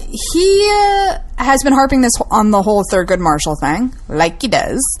 So he has been harping on the whole Thurgood Marshall thing, like he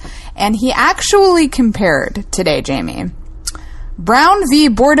does. And he actually compared today, Jamie, Brown v.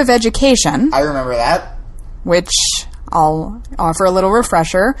 Board of Education. I remember that. Which, I'll offer a little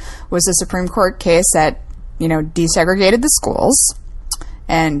refresher, was a Supreme Court case that, desegregated the schools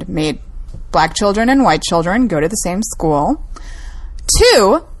and made black children and white children go to the same school.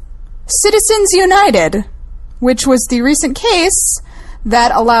 2, Citizens United, which was the recent case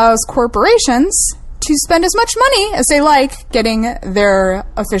that allows corporations to spend as much money as they like getting their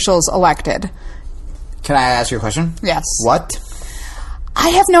officials elected. Can I ask you a question? Yes. What? I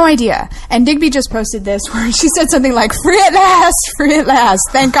have no idea. And Digby just posted this where she said something like, free at last, free at last.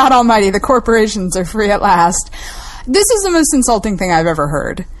 Thank God Almighty, the corporations are free at last. This is the most insulting thing I've ever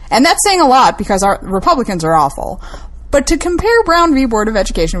heard. And that's saying a lot because our Republicans are awful. But to compare Brown v. Board of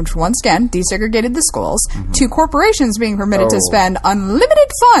Education, which once again desegregated the schools, to corporations being permitted to spend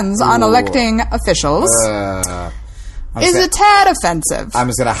unlimited funds on electing officials is a tad offensive. I'm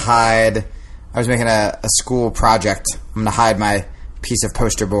just going to hide. I was making a school project. I'm going to hide my piece of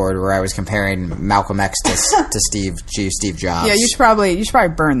poster board where I was comparing Malcolm X to Steve Jobs. Yeah, you should probably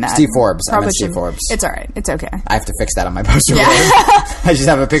burn that. Steve Forbes. Probably I meant Steve Forbes. It's all right. It's okay. I have to fix that on my poster board. I just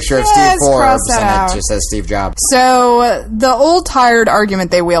have a picture of Steve Forbes and it just says Steve Jobs. So the old tired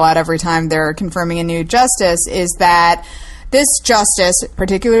argument they wheel out every time they're confirming a new justice is that this justice,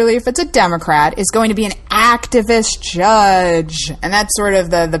 particularly if it's a Democrat, is going to be an activist judge. And that's sort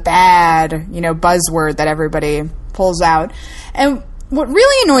of the bad, buzzword that everybody pulls out. And what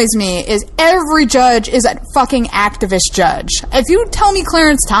really annoys me is every judge is a fucking activist judge. If you tell me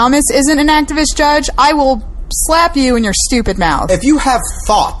Clarence Thomas isn't an activist judge, I will slap you in your stupid mouth. If you have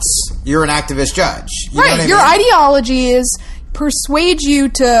thoughts, you're an activist judge. Right. Your ideologies persuade you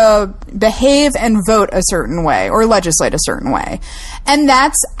to behave and vote a certain way or legislate a certain way. And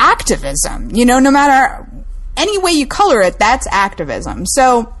that's activism. No matter any way you color it, that's activism.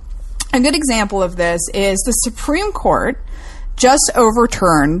 So a good example of this is the Supreme Court just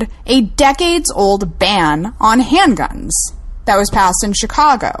overturned a decades-old ban on handguns that was passed in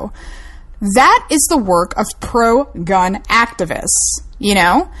Chicago. That is the work of pro-gun activists, you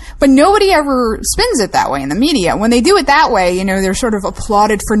know? But nobody ever spins it that way in the media. When they do it that way, you know, they're sort of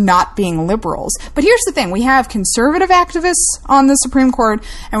applauded for not being liberals. But here's the thing. We have conservative activists on the Supreme Court,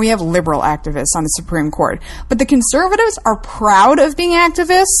 and we have liberal activists on the Supreme Court. But the conservatives are proud of being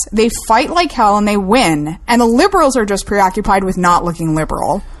activists. They fight like hell, and they win. And the liberals are just preoccupied with not looking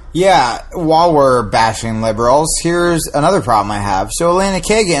liberal. Yeah, while we're bashing liberals, here's another problem I have. So Elena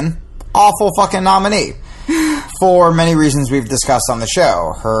Kagan, awful fucking nominee. For many reasons we've discussed on the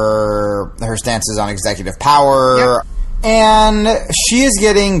show. Her stances on executive power. Yep. And she is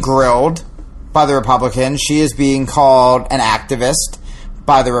getting grilled by the Republicans. She is being called an activist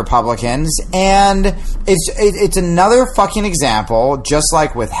by the Republicans. And it's another fucking example, just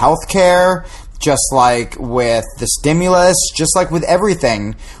like with healthcare, just like with the stimulus, just like with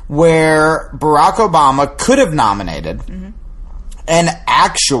everything, where Barack Obama could have nominated an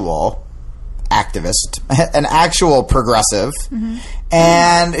actual activist, an actual progressive,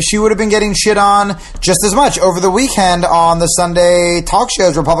 and she would have been getting shit on just as much. Over the weekend on the Sunday talk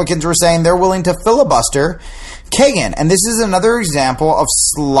shows, Republicans were saying they're willing to filibuster Kagan. And this is another example of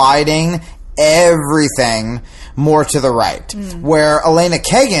sliding everything more to the right, where Elena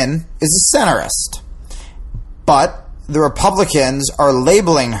Kagan is a centrist, but the Republicans are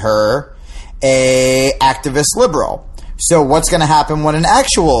labeling her a activist liberal. So what's going to happen when an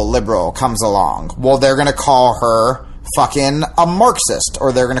actual liberal comes along? Well, they're going to call her fucking a Marxist,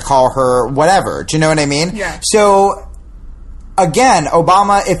 or they're going to call her whatever. Do you know what I mean? Yeah. So, again,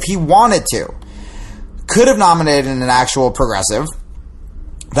 Obama, if he wanted to, could have nominated an actual progressive.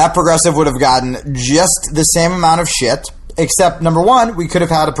 That progressive would have gotten just the same amount of shit, except, number one, we could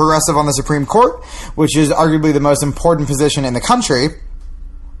have had a progressive on the Supreme Court, which is arguably the most important position in the country.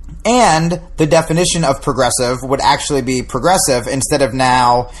 And the definition of progressive would actually be progressive instead of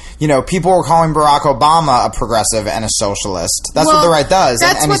now, you know, people were calling Barack Obama a progressive and a socialist. That's what the right does.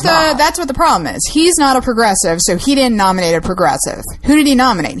 That's what the problem is. He's not a progressive, so he didn't nominate a progressive. Who did he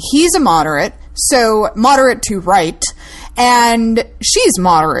nominate? He's a moderate, so moderate to right, and she's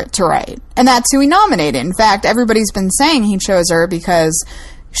moderate to right. And that's who he nominated. In fact, everybody's been saying he chose her because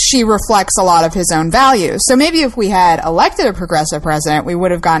she reflects a lot of his own values. So maybe if we had elected a progressive president, we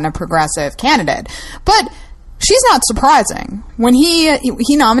would have gotten a progressive candidate. But she's not surprising. When he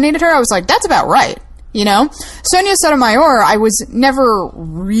nominated her, I was like, that's about right. You know? Sonia Sotomayor, I was never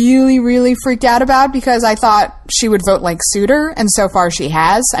really freaked out about because I thought she would vote like Souter, and so far she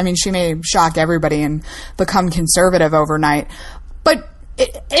has. I mean, she may shock everybody and become conservative overnight. But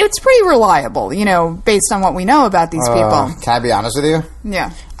it's pretty reliable, you know, based on what we know about these people. Can I be honest with you?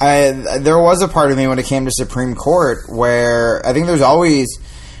 Yeah. There was a part of me when it came to Supreme Court where I think there's always...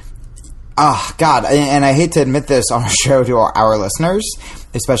 Oh, God, and I hate to admit this on a show to our listeners,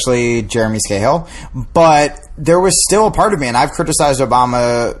 especially Jeremy Scahill, but there was still a part of me, and I've criticized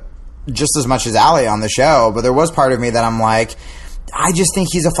Obama just as much as Ali on the show, but there was part of me that I'm like, I just think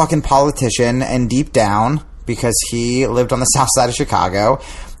he's a fucking politician, and deep down, because he lived on the south side of Chicago,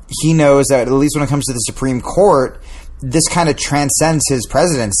 he knows that at least when it comes to the Supreme Court, this kind of transcends his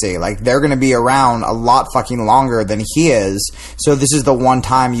presidency. Like, they're going to be around a lot fucking longer than he is. So this is the one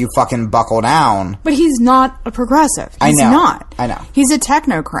time you fucking buckle down. But he's not a progressive. He's not. I know. He's a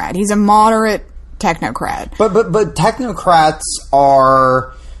technocrat. He's a moderate technocrat. But technocrats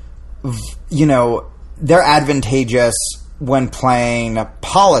are, you know, they're advantageous when playing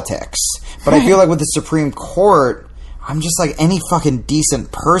politics. But I feel like with the Supreme Court, I'm just like any fucking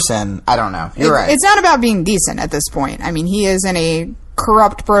decent person. I don't know. You're right. It's not about being decent at this point. I mean, he is in a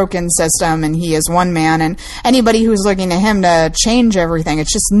corrupt, broken system, and he is one man, and anybody who's looking to him to change everything,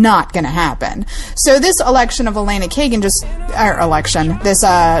 it's just not going to happen. So this election of Elena Kagan this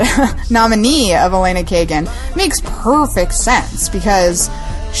nominee of Elena Kagan makes perfect sense because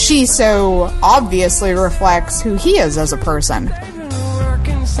she so obviously reflects who he is as a person.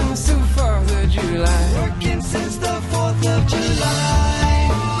 Working since the 4th of July. Working since the 4th of July.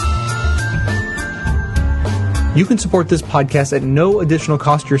 You can support this podcast at no additional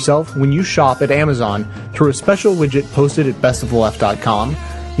cost yourself when you shop at Amazon through a special widget posted at bestoftheleft.com.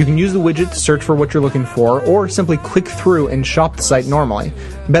 You can use the widget to search for what you're looking for, or simply click through and shop the site normally.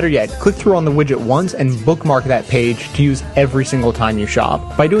 Better yet, click through on the widget once and bookmark that page to use every single time you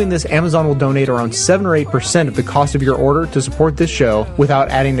shop. By doing this, Amazon will donate around 7 or 8% of the cost of your order to support this show without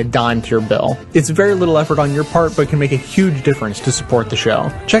adding a dime to your bill. It's very little effort on your part, but can make a huge difference to support the show.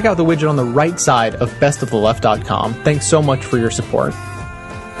 Check out the widget on the right side of bestoftheleft.com. Thanks so much for your support.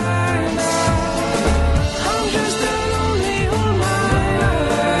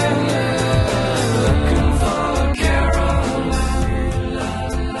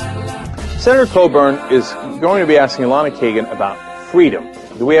 Senator Coburn is going to be asking Elena Kagan about freedom.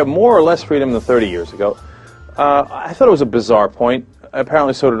 Do we have more or less freedom than 30 years ago? I thought it was a bizarre point.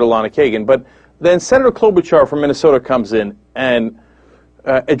 Apparently so did Elena Kagan. But then Senator Klobuchar from Minnesota comes in and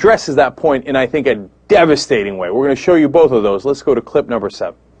addresses that point in, I think, a devastating way. We're going to show you both of those. Let's go to clip number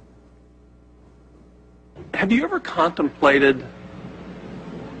 7. Have you ever contemplated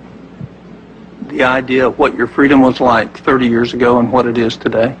the idea of what your freedom was like 30 years ago and what it is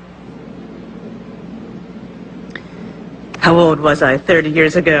today? How old was I 30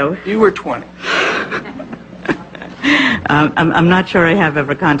 years ago? You were 20. I'm not sure I have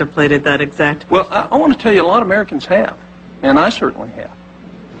ever contemplated that exact. Well, I want to tell you a lot of Americans have, and I certainly have.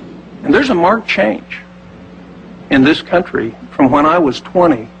 And there's a marked change in this country from when I was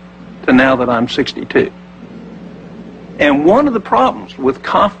 20 to now that I'm 62. And one of the problems with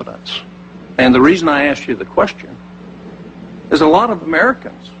confidence, and the reason I asked you the question, is a lot of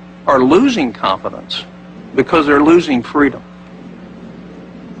Americans are losing confidence because they're losing freedom.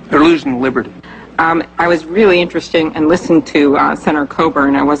 They're losing liberty. I was really interested and listened to Senator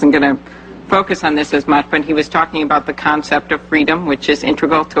Coburn. I wasn't going to focus on this as much, but he was talking about the concept of freedom, which is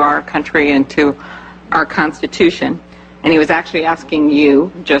integral to our country and to our Constitution. And he was actually asking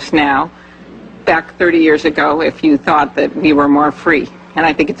you just now, back 30 years ago, if you thought that we were more free. And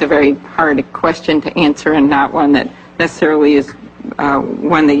I think it's a very hard question to answer and not one that necessarily is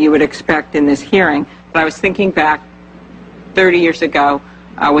one that you would expect in this hearing. But I was thinking back 30 years ago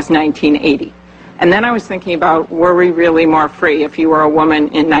was 1980. And then I was thinking about, were we really more free if you were a woman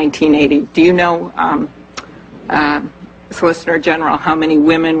in 1980? Do you know, Solicitor General, how many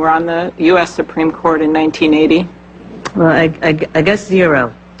women were on the U.S. Supreme Court in 1980? Well, I guess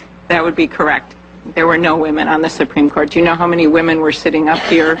 0. That would be correct. There were no women on the Supreme Court. Do you know how many women were sitting up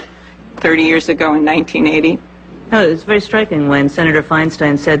here 30 years ago in 1980? No, it was very striking when Senator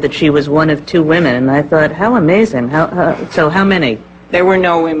Feinstein said that she was one of 2 women, and I thought, how amazing. So how many? There were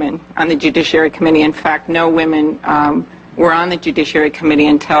no women on the Judiciary Committee. In fact, no women were on the Judiciary Committee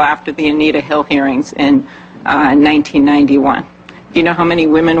until after the Anita Hill hearings in 1991. Do you know how many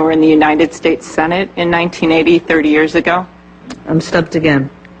women were in the United States Senate in 1980, 30 years ago? I'm stumped again.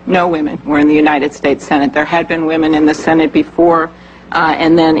 No women were in the United States Senate. There had been women in the Senate before,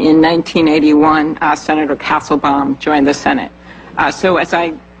 and then in 1981, Senator Castlebaum joined the Senate. So as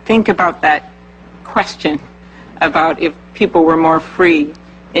I think about that question about if people were more free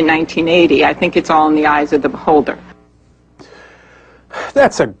in 1980, I think it's all in the eyes of the beholder.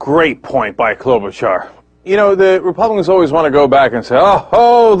 That's a great point by Klobuchar. You know, the Republicans always want to go back and say,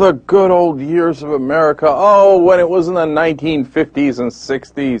 oh, the good old years of America. Oh, when it was in the 1950s and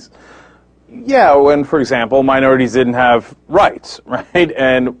 60s. Yeah, when, for example, minorities didn't have rights, right?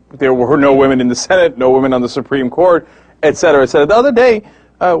 And there were no women in the Senate, no women on the Supreme Court, et cetera, et cetera. The other day,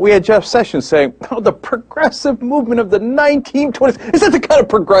 we had Jeff Sessions saying, the progressive movement of the 1920s. Is that the kind of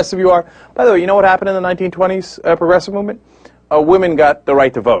progressive you are? By the way, you know what happened in the 1920s progressive movement? Women got the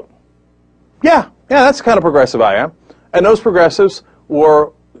right to vote. Yeah, that's the kind of progressive I am. And those progressives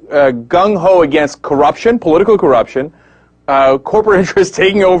were gung-ho against corruption, political corruption, corporate interests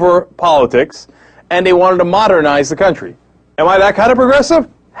taking over politics, and they wanted to modernize the country. Am I that kind of progressive?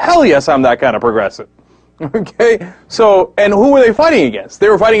 Hell yes, I'm that kind of progressive. Okay, so, and who were they fighting against? They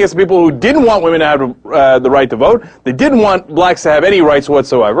were fighting against the people who didn't want women to have the right to vote, they didn't want blacks to have any rights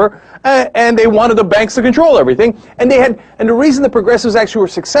whatsoever, and they wanted the banks to control everything. And the reason the progressives actually were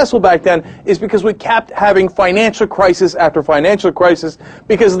successful back then is because we kept having financial crisis after financial crisis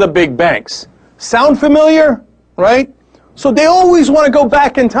because of the big banks. Sound familiar? Right? So they always want to go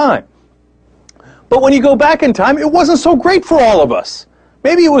back in time. But when you go back in time, it wasn't so great for all of us.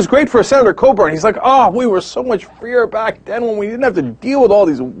 Maybe it was great for Senator Coburn. He's like, we were so much freer back then when we didn't have to deal with all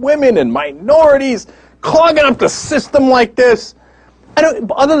these women and minorities clogging up the system like this.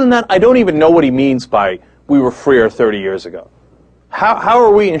 Other than that, I don't even know what he means by we were freer 30 years ago. How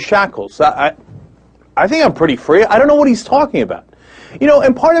are we in shackles? I think I'm pretty free. I don't know what he's talking about. You know,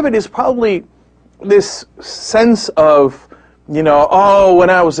 and part of it is probably this sense of, when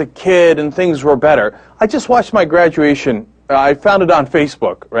I was a kid and things were better. I just watched my graduation. I found it on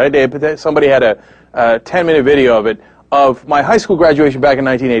Facebook, right? Somebody had a 10-minute video of it, of my high school graduation back in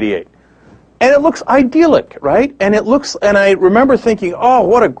 1988. And it looks idyllic, right? And I remember thinking,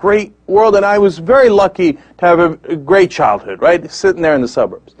 what a great world, and I was very lucky to have a great childhood, right? Sitting there in the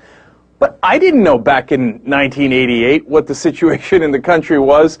suburbs. But I didn't know back in 1988 what the situation in the country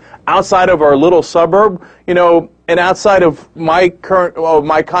was outside of our little suburb, and outside of my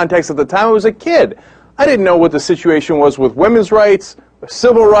context at the time. I was a kid. I didn't know what the situation was with women's rights,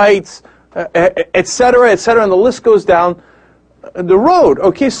 civil rights, et cetera, and the list goes down the road.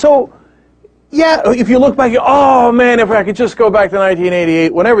 Okay, so Yeah, if you look back, oh man, if I could just go back to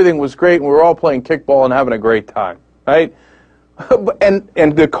 1988 when everything was great and we were all playing kickball and having a great time, right?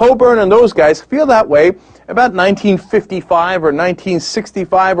 And the Coburn and those guys feel that way about 1955 or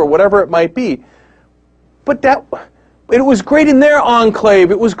 1965 or whatever it might be. But it was great in their enclave.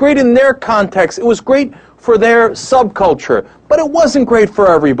 It was great in their context. It was great for their subculture. But it wasn't great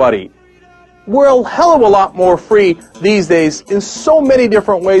for everybody. We're a hell of a lot more free these days in so many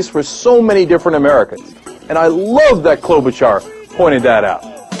different ways for so many different Americans. And I love that Klobuchar pointed that out.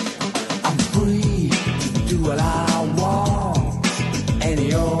 I'm free to do what I want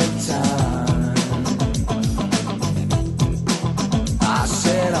any old time. I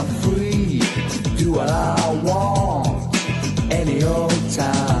said I'm free to do what I want any old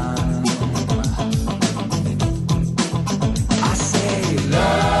time. I say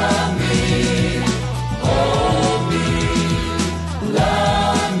love me, hold me,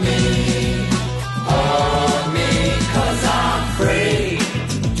 love me, hold me, 'cause I'm free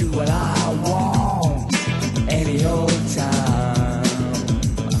to do what I want any old time.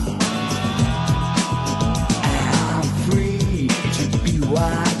 I'm free to be who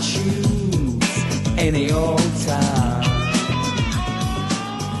I choose any old time.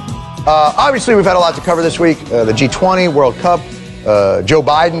 Obviously, we've had a lot to cover this week. The G20, World Cup, Joe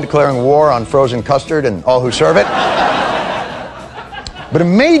Biden declaring war on frozen custard and all who serve it. But a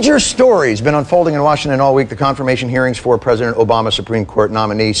major story has been unfolding in Washington all week, the confirmation hearings for President Obama Supreme Court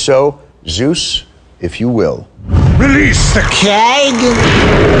nominee. So, Zeus, if you will. Release the Kagan.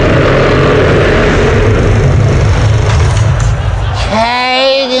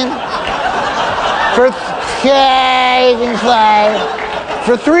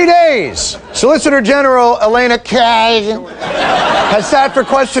 For 3 days, Solicitor General Elena Kagan has sat for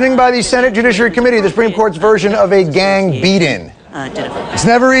questioning by the Senate Judiciary Committee, the Supreme Court's version of a gang beat-in. It's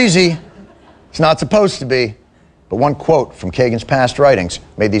never easy. It's not supposed to be. But one quote from Kagan's past writings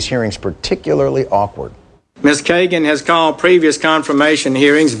made these hearings particularly awkward. Ms. Kagan has called previous confirmation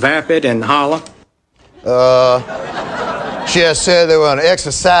hearings vapid and hollow. She has said they were an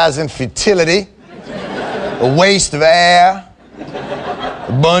exercise in futility, a waste of air,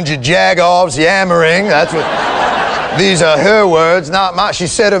 a bunch of jagoffs yammering. That's what, these are her words, not mine. She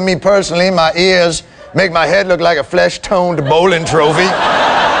said of me personally, my ears make my head look like a flesh-toned bowling trophy.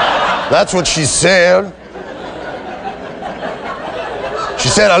 That's what she said. She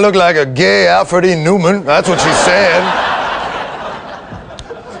said I look like a gay Alfred E. Newman. That's what she said.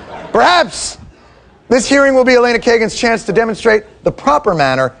 Perhaps this hearing will be Elena Kagan's chance to demonstrate the proper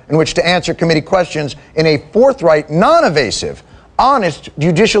manner in which to answer committee questions in a forthright, non-evasive, honest,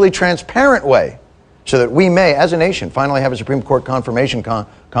 judicially transparent way, so that we may, as a nation, finally have a Supreme Court confirmation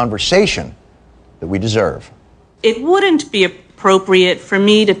conversation that we deserve. It wouldn't be appropriate for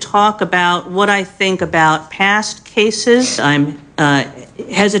me to talk about what I think about past cases. I'm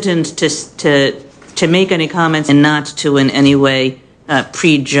hesitant to make any comments and not to in any way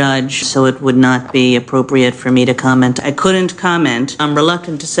prejudge, so it would not be appropriate for me to comment. I couldn't comment. I'm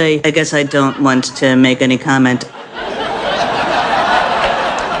reluctant to say, I guess I don't want to make any comment.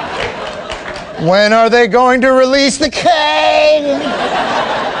 When are they going to release the Kagan?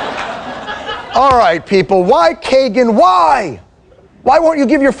 All right, people, why Kagan? Why? Why won't you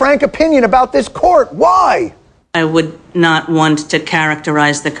give your frank opinion about this court? Why? I would not want to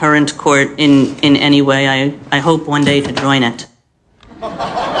characterize the current court in any way. I hope one day to join it.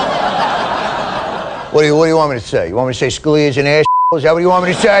 What do you want me to say? You want me to say Scalia's an ass? Is that what you want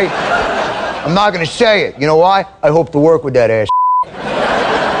me to say? I'm not going to say it. You know why? I hope to work with that ass.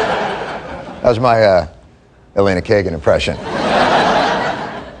 That was my Elena Kagan impression.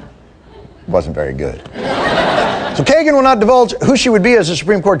 Wasn't very good. So Kagan will not divulge who she would be as a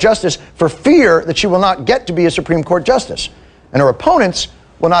Supreme Court justice for fear that she will not get to be a Supreme Court justice. And her opponents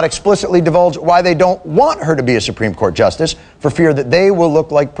will not explicitly divulge why they don't want her to be a Supreme Court justice for fear that they will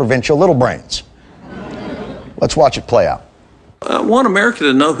look like provincial little brains. Let's watch it play out. I want America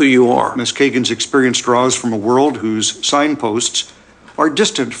to know who you are. Ms. Kagan's experience draws from a world whose signposts are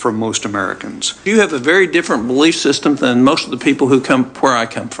distant from most Americans. You have a very different belief system than most of the people who come where I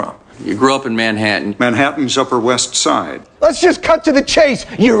come from. You grew up in Manhattan. Manhattan's Upper West Side. Let's just cut to the chase.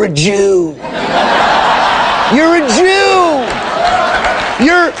 You're a Jew. You're a Jew.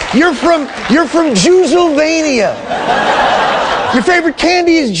 You're from Jewsylvania. Your favorite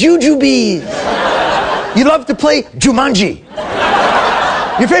candy is jujubes. You love to play Jumanji.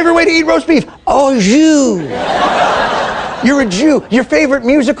 Your favorite way to eat roast beef? Au jus. You're a Jew. Your favorite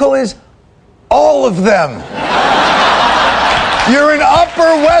musical is all of them. You're an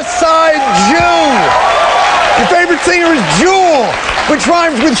Upper West Side Jew. Your favorite singer is Jewel, which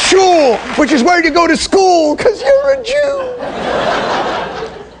rhymes with shul, which is where you go to school, because you're a Jew.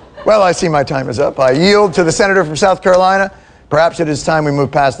 Well, I see my time is up. I yield to the senator from South Carolina. Perhaps it is time we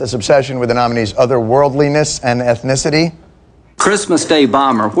move past this obsession with the nominee's otherworldliness and ethnicity. Christmas Day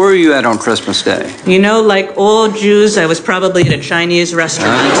bomber, where are you at on Christmas Day? You know, like all Jews, I was probably at a Chinese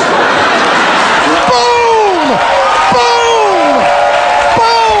restaurant. Boom! Boom!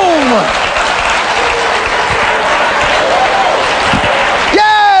 Boom!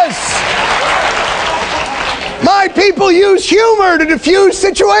 Yes! My people use humor to diffuse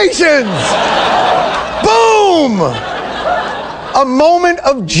situations. Boom! A moment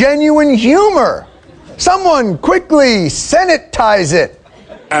of genuine humor. Someone quickly sanitize it.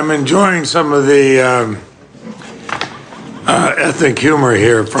 I'm enjoying some of the ethnic humor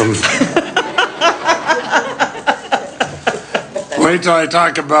here from... Wait till I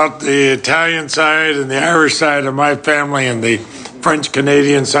talk about the Italian side and the Irish side of my family and the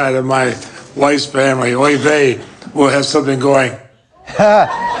French-Canadian side of my wife's family. Oy vey, we'll have something going.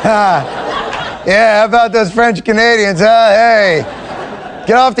 Yeah, how about those French-Canadians, huh? Hey,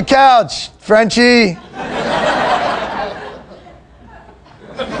 get off the couch, Frenchie.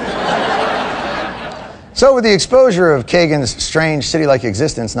 So with the exposure of Kagan's strange city-like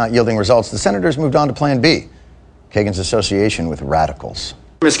existence not yielding results, the senators moved on to Plan B, Kagan's association with radicals.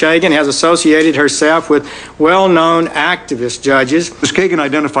 Ms. Kagan has associated herself with well-known activist judges. Ms. Kagan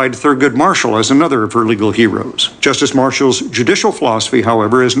identified Thurgood Marshall as another of her legal heroes. Justice Marshall's judicial philosophy,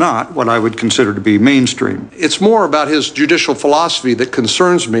 however, is not what I would consider to be mainstream. It's more about his judicial philosophy that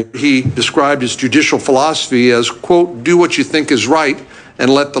concerns me. He described his judicial philosophy as, quote, do what you think is right and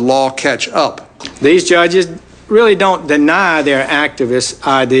let the law catch up. These judges really don't deny their activist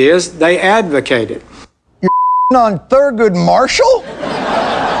ideas, they advocate it. You're on Thurgood Marshall?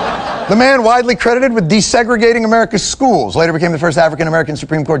 The man widely credited with desegregating America's schools, later became the first African-American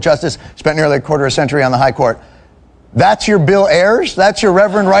Supreme Court justice, spent nearly a quarter of a century on the high court. That's your Bill Ayers? That's your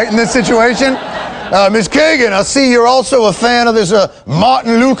Reverend Wright in this situation? Ms. Kagan, I see you're also a fan of this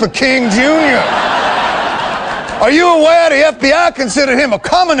Martin Luther King Jr. Are you aware the FBI considered him a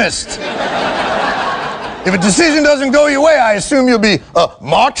communist? If a decision doesn't go your way, I assume you'll be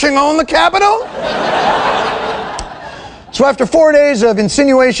marching on the Capitol? So after 4 days of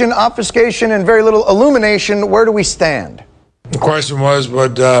insinuation, obfuscation, and very little illumination, where do we stand? The question was,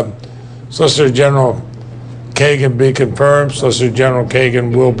 would Solicitor General Kagan be confirmed? Solicitor General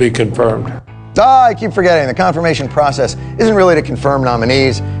Kagan will be confirmed. I keep forgetting. The confirmation process isn't really to confirm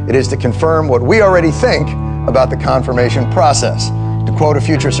nominees. It is to confirm what we already think about the confirmation process. To quote a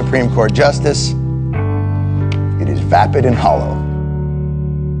future Supreme Court justice, it is vapid and hollow.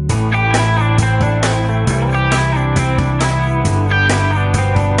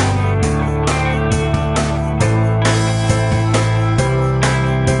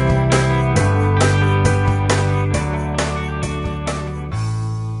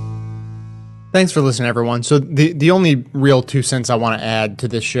 Thanks for listening, everyone. So the only real 2 cents I want to add to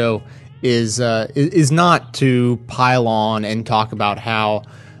this show is not to pile on and talk about how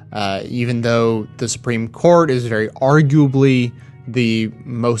even though the Supreme Court is very arguably the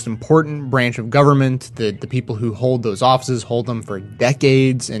most important branch of government, the people who hold those offices hold them for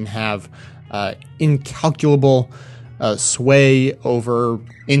decades and have incalculable sway over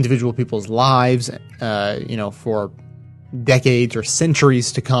individual people's lives, for decades or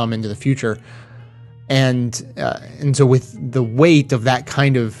centuries to come into the future. And so with the weight of that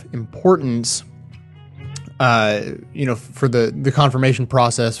kind of importance, for the confirmation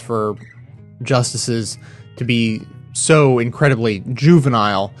process for justices to be so incredibly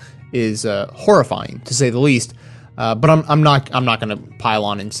juvenile is horrifying, to say the least. But I'm not going to pile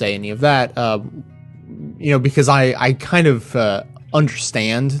on and say any of that, because I kind of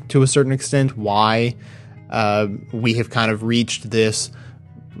understand to a certain extent why we have kind of reached this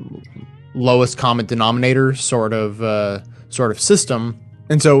lowest common denominator sort of system.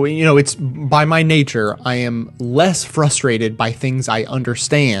 And so, it's by my nature, I am less frustrated by things I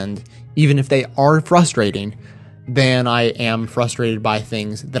understand, even if they are frustrating, than I am frustrated by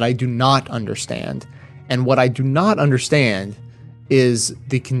things that I do not understand. And what I do not understand is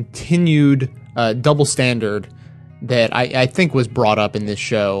the continued double standard that I think was brought up in this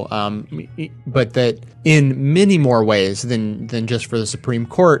show, but that in many more ways than just for the Supreme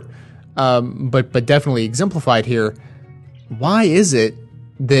Court, but definitely exemplified here. Why is it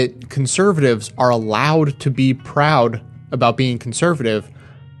that conservatives are allowed to be proud about being conservative,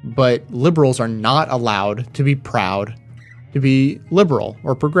 but liberals are not allowed to be proud to be liberal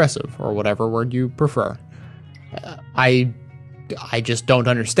or progressive or whatever word you prefer? I just don't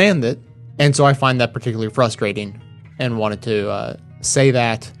understand it, And so I find that particularly frustrating and wanted to say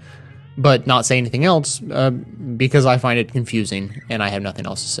that, but not say anything else because I find it confusing and I have nothing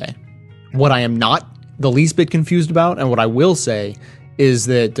else to say. What I am not the least bit confused about, and what I will say, is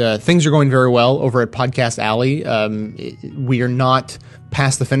that things are going very well over at Podcast Alley. We are not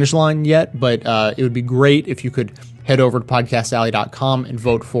past the finish line yet, but it would be great if you could head over to podcastalley.com and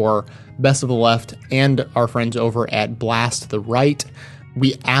vote for Best of the Left and our friends over at Blast the Right.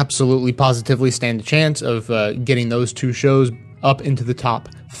 We absolutely positively stand a chance of getting those two shows up into the top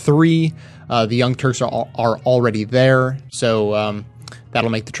 3. The Young Turks are already there, so that'll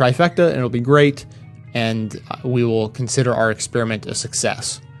make the trifecta, and it'll be great, and we will consider our experiment a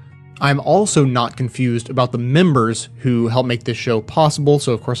success. I'm also not confused about the members who help make this show possible,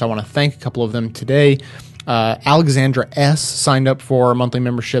 so of course I want to thank a couple of them today. Alexandra S. signed up for a monthly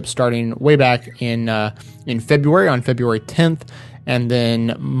membership starting way back in February, on February 10th, and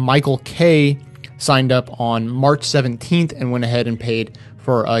then Michael K. signed up on March 17th and went ahead and paid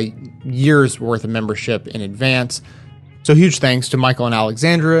for a year's worth of membership in advance. So huge thanks to Michael and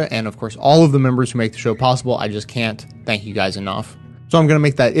Alexandra, and of course all of the members who make the show possible. I just can't thank you guys enough. So I'm going to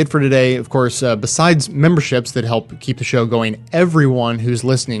make that it for today. Of course, besides memberships that help keep the show going, everyone who's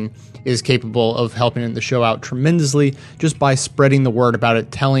listening is capable of helping the show out tremendously just by spreading the word about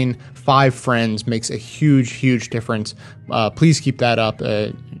it. Telling 5 friends makes a huge, huge difference. Please keep that up.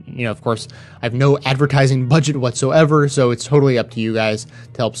 Of course, I have no advertising budget whatsoever, so it's totally up to you guys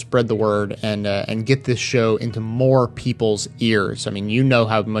to help spread the word and get this show into more people's ears. I mean, you know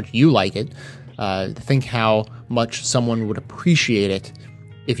how much you like it. Think how much someone would appreciate it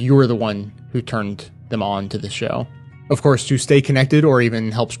if you were the one who turned them on to the show. Of course, to stay connected or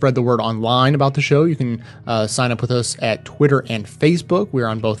even help spread the word online about the show, you can sign up with us at Twitter and Facebook. We're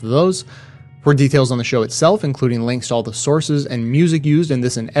on both of those. For details on the show itself, including links to all the sources and music used in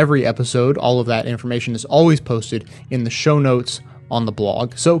this and every episode, all of that information is always posted in the show notes on the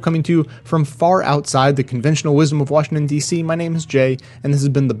blog. So, coming to you from far outside the conventional wisdom of Washington, D.C., my name is Jay, and this has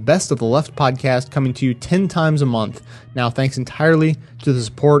been the Best of the Left podcast, coming to you 10 times a month. Now, thanks entirely to the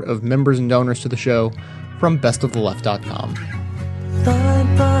support of members and donors to the show from bestoftheleft.com.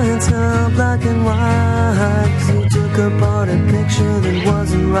 Fine points now black and white, 'cause you took apart a picture that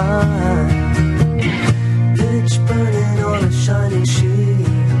wasn't right.